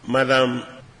know? Madam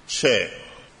Chair,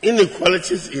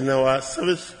 inequalities in our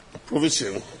service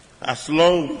provision has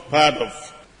long been part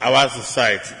of our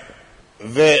society.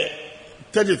 The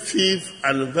 35th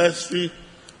anniversary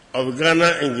of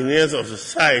Ghana Engineers of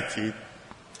Society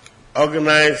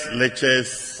organized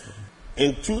lectures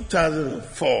in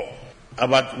 2004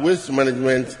 about waste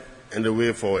management and the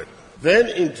way forward. Then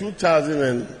in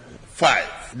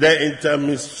 2005, the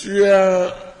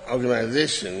Interministerial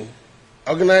Organization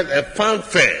organized a farm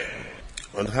fair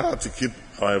on how to keep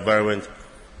our environment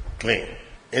clean.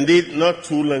 Indeed, not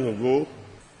too long ago,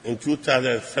 in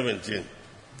 2017,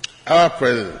 our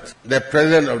president, the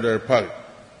president of the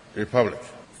Republic,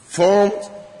 formed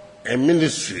a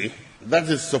ministry that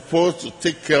is supposed to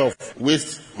take care of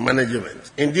waste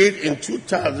management. Indeed, in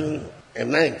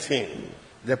 2019,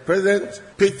 the president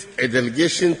picked a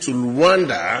delegation to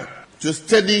Rwanda to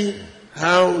study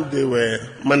how they were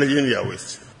managing their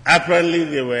waste. Apparently,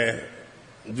 they were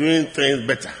doing things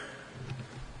better.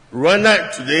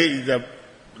 Rwanda today is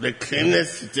the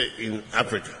cleanest city in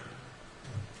Africa.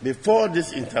 Before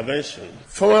this intervention,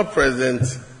 former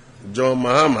President John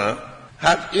Mahama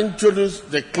had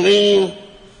introduced the Clean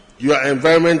Your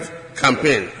Environment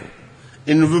campaign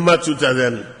in November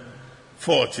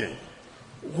 2014,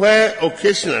 where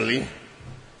occasionally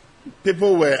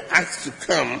people were asked to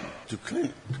come to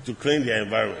clean their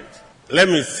environment. Let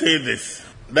me say this,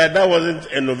 that wasn't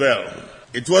a novel.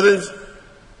 It wasn't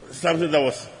something that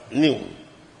was new,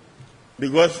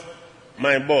 because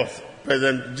my boss,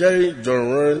 President Jerry John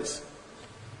Lawrence,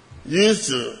 used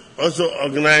to also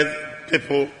organize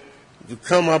people to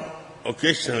come up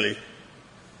occasionally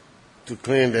to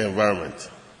clean the environment.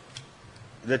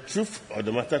 The truth of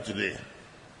the matter today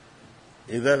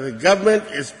is that the government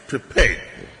is prepared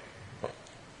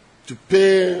to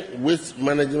pay waste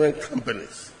management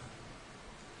companies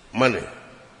money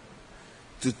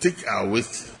to take our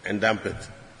waste and dump it.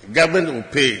 The government will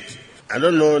pay it. I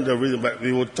don't know the reason, but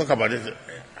we will talk about it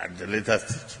at the later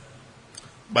stage.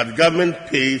 But the government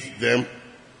pays them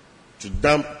to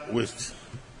dump waste.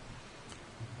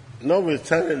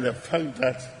 Notwithstanding the fact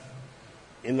that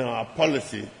in our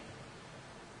policy,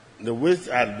 the waste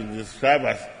has been described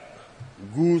as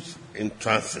goods in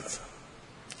transit.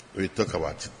 We talk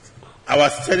about it. Our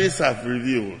studies have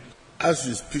revealed, as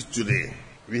we speak today,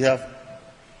 we have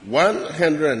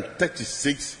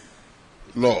 136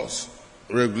 laws,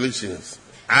 regulations,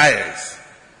 IS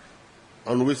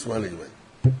on waste management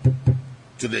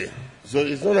today. So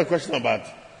it's not a question about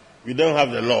we don't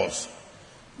have the laws.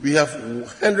 We have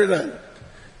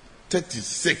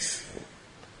 136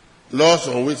 laws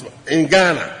on waste in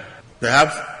Ghana.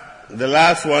 Perhaps the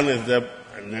last one is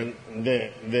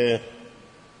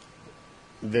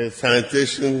the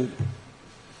sanitation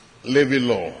levy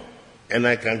law. And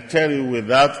I can tell you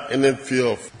without any fear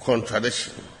of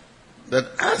contradiction that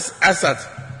as at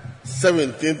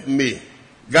 17th May,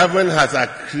 government has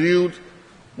accrued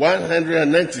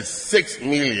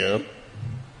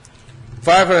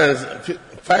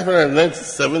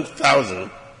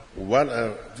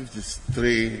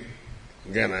 196,597,153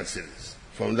 Ghana cedis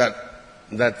from that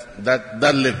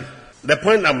levy. The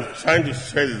point I'm trying to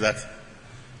say is that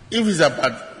if it's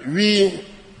about we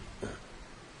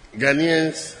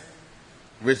Ghanaians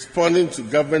responding to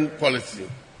government policy,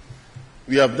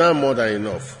 we have done more than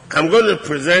enough. I'm going to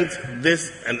present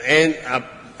this and end up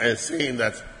and saying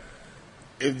that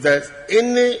if there's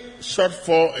any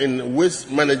shortfall in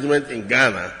waste management in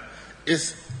Ghana,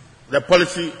 it's the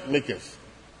policy makers.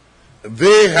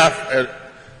 They have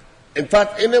in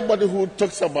fact, anybody who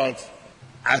talks about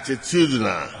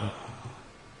attitudinal,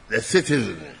 the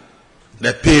citizen,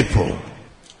 the people,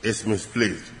 is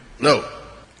misplaced. No,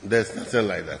 there's nothing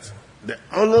like that. The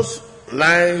onus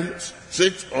lies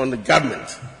straight on the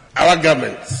government. Our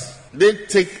governments, they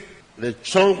take the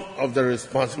chunk of the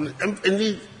responsibility.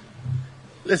 Indeed,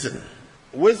 listen,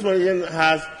 waste management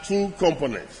has two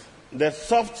components: the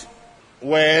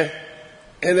software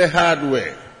and the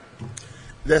hardware.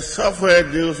 The software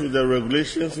deals with the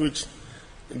regulations which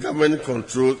the government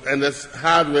controls, and the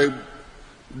hardware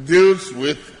deals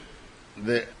with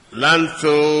the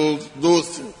landfills,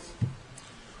 those things.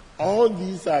 All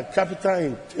these are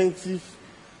capital-intensive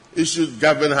issues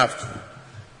government have to.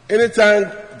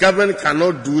 Anytime government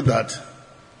cannot do that,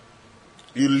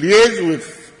 you liaise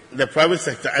with the private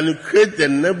sector and you create the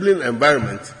enabling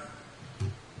environment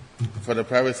for the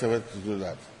private sector to do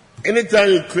that. Anytime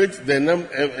you create the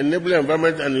enabling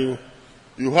environment and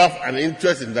you have an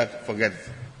interest in that, forget it.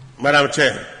 Madam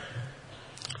Chair,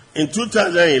 in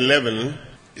 2011,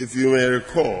 if you may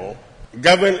recall,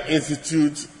 government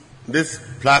instituted this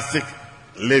plastic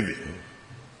levy,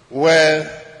 where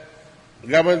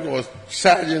government was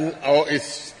charging or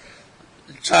is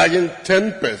charging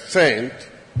 10%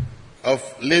 of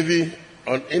levy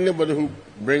on anybody who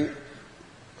bring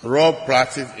raw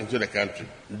plastic into the country.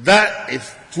 That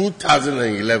is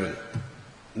 2011.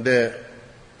 The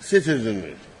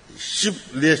citizenry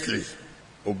sheepishly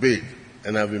obeyed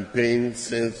and have been paying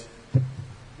since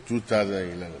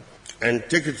 2011. And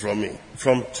take it from me,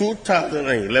 from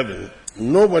 2011,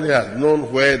 nobody has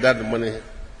known where that money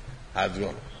has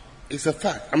gone. It's a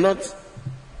fact.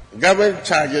 Government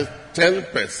charges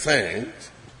 10%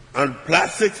 on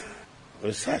plastic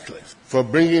recycling. for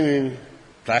bringing in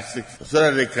plastic so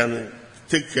that they can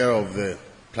take care of the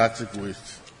plastic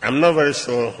waste. I'm not very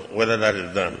sure whether that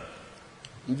is done.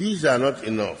 These are not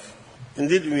enough.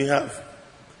 Indeed, we have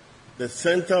the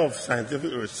Center of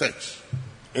Scientific Research.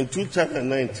 In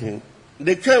 2019,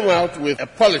 they came out with a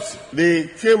policy. They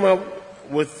came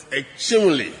up with a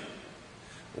chimney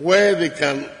where they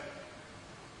can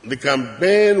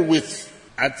burn with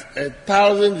at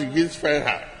 1,000 degrees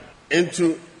Fahrenheit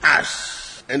into ash,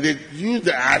 and they use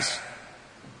the ash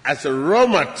as a raw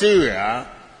material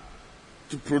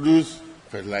to produce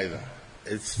fertilizer.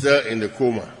 It's still in the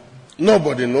coma.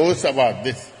 Nobody knows about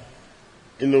this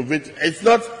innovation. It's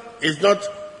not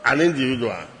an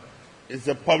individual. It's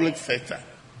the public sector.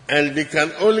 And they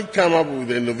can only come up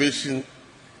with innovation,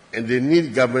 and they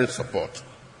need government support.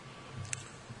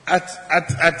 At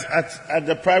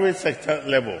the private sector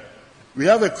level, we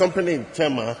have a company in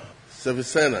Tema,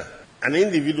 Servicena, an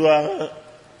individual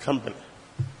company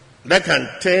that can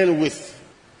turn waste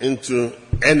into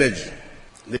energy.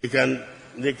 They can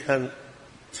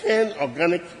turn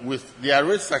organic waste. Their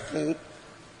recycling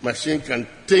machine can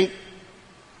take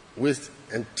waste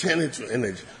and turn it to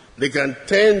energy. They can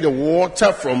turn the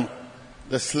water from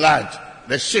the sludge,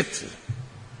 the shit,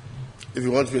 if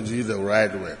you want me to use the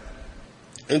right word,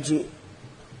 into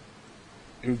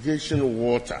irrigation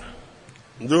water.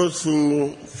 Those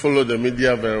who follow the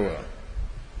media very well,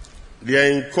 they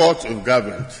are in court with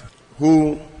government.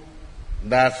 Who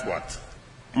does what?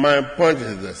 My point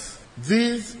is this.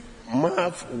 These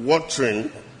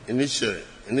mouth-watering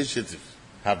initiatives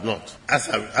have not,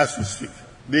 as we speak,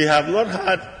 they have not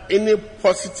had any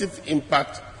positive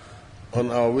impact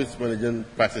on our waste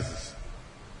management practices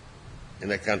in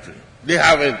the country. They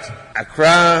haven't.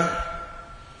 Accra,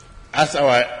 as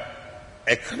our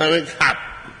economic hub,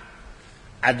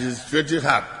 administrative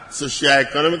hub,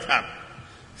 socio-economic hub,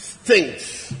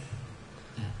 stinks.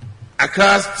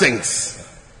 Accra stinks.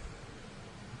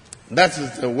 That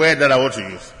is the word that I want to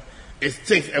use. It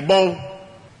stinks a bomb.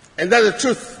 And that's the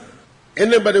truth.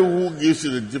 Anybody who gives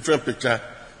you a different picture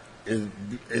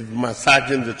is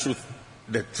massaging the truth.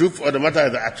 The truth of the matter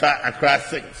is that Accra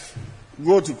stinks.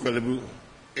 Go to Korle Bu.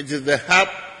 It is the hub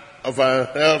of our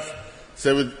health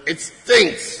service. It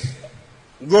stinks.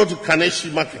 Go to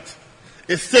Kaneshi Market.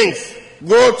 It stinks.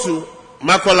 Go to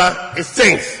Makola. It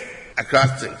stinks. Accra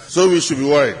stinks. So we should be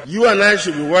worried. You and I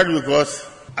should be worried because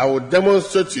I will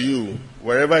demonstrate to you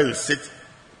wherever you sit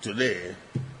today,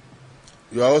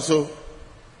 you are also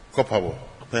culpable,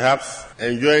 perhaps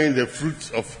enjoying the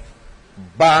fruits of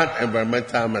bad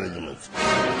environmental management.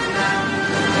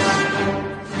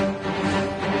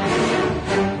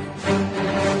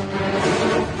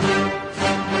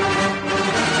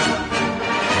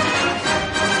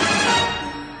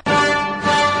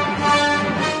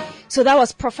 So that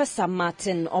was Professor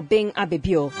Martin Obeng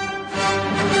Abebio.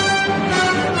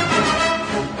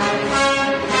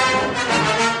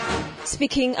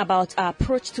 Speaking about our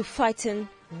approach to fighting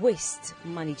waste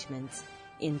management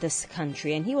in this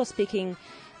country. And he was speaking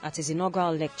at his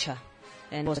inaugural lecture.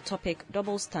 And was the topic,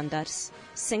 double standards,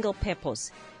 single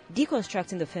purpose,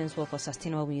 deconstructing the framework for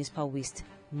sustainable municipal waste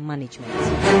management.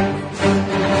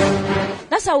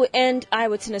 That's how we end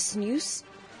Eyewitness News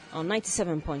on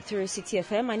 97.3 City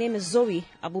FM. My name is Zoe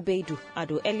Abubeidu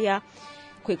Ado. Earlier,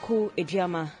 Kweku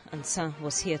Ejiama Ansa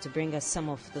was here to bring us some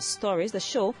of the stories. The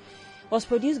show was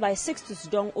produced by Sixtus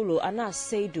Dong Ulu, Anas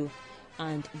Seidu,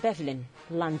 and Bevelyn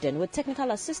London, with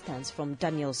technical assistance from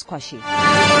Daniel Squashi.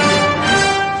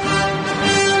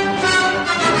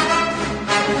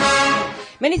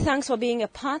 Many thanks for being a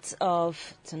part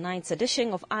of tonight's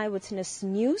edition of Eyewitness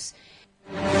News.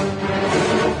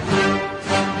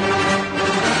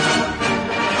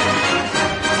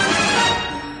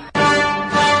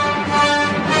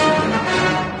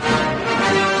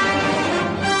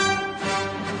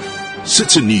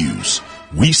 City News.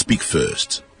 We speak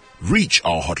first. Reach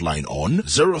our hotline on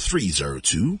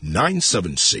 0302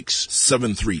 976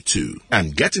 732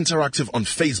 and get interactive on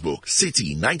Facebook,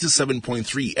 City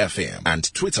 97.3 FM,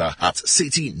 and Twitter at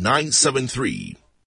City 973.